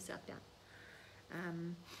 Tone yourself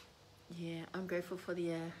down. Yeah, I'm grateful for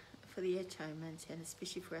the atonement, and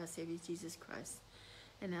especially for our Savior Jesus Christ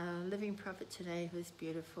and our living prophet today, who is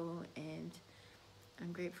beautiful. And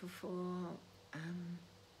I'm grateful for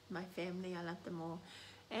my family. I love them all,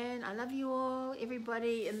 and I love you all,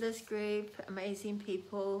 everybody in this group, amazing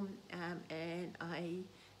people, and I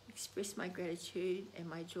express my gratitude and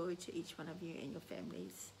my joy to each one of you and your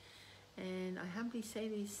families. And I humbly say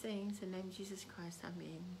these things in the name of Jesus Christ.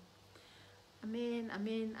 Amen. Amen,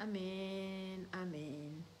 amen, amen,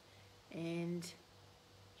 amen. And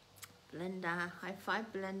Belinda, high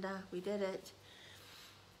five, Belinda, we did it.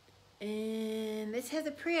 And let's have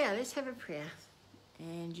the prayer. Let's have a prayer.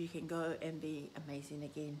 And you can go and be amazing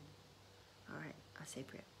again. All right, I say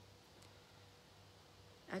prayer.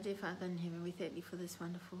 Our dear Father in heaven, we thank you for this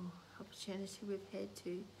wonderful opportunity we've had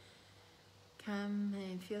to come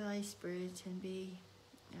and feel thy Spirit and be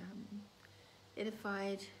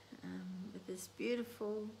edified with this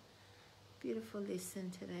beautiful, beautiful lesson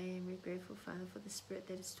today. And we're grateful, Father, for the Spirit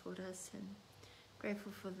that has taught us, and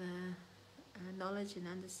grateful for the knowledge and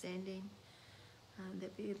understanding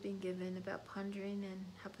that we have been given about pondering, and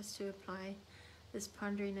help us to apply this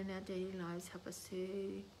pondering in our daily lives. Help us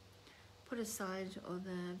to put aside all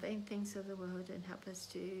the vain things of the world and help us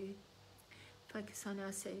to focus on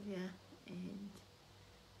our Savior, and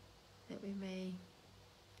that we may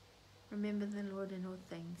remember the Lord in all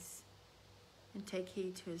things and take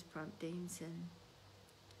heed to his promptings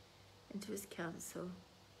and to his counsel.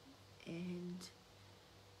 And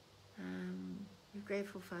we're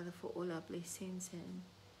grateful, Father, for all our blessings, and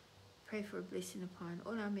pray for a blessing upon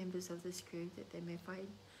all our members of this group, that they may find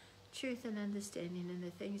truth and understanding in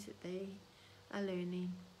the things that they are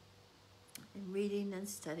learning and reading and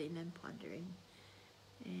studying and pondering.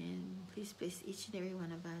 And please bless each and every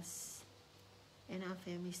one of us and our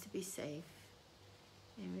families to be safe.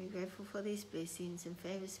 And we're grateful for these blessings and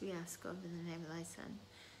favors we ask of in the name of thy Son,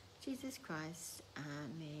 Jesus Christ.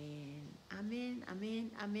 Amen. Amen,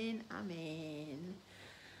 amen, amen, amen.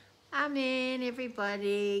 Amen,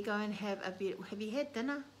 everybody. Go and have a beautiful... Have you had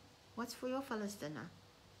dinner? What's for your fellas' dinner?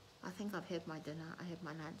 I think I've had my dinner. I had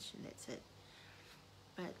my lunch, and that's it.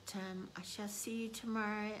 But I shall see you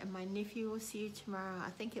tomorrow, and my nephew will see you tomorrow.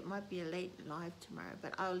 I think it might be a late live tomorrow,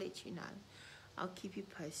 but I'll let you know. I'll keep you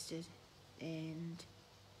posted. And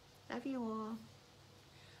love you all.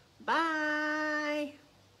 Bye.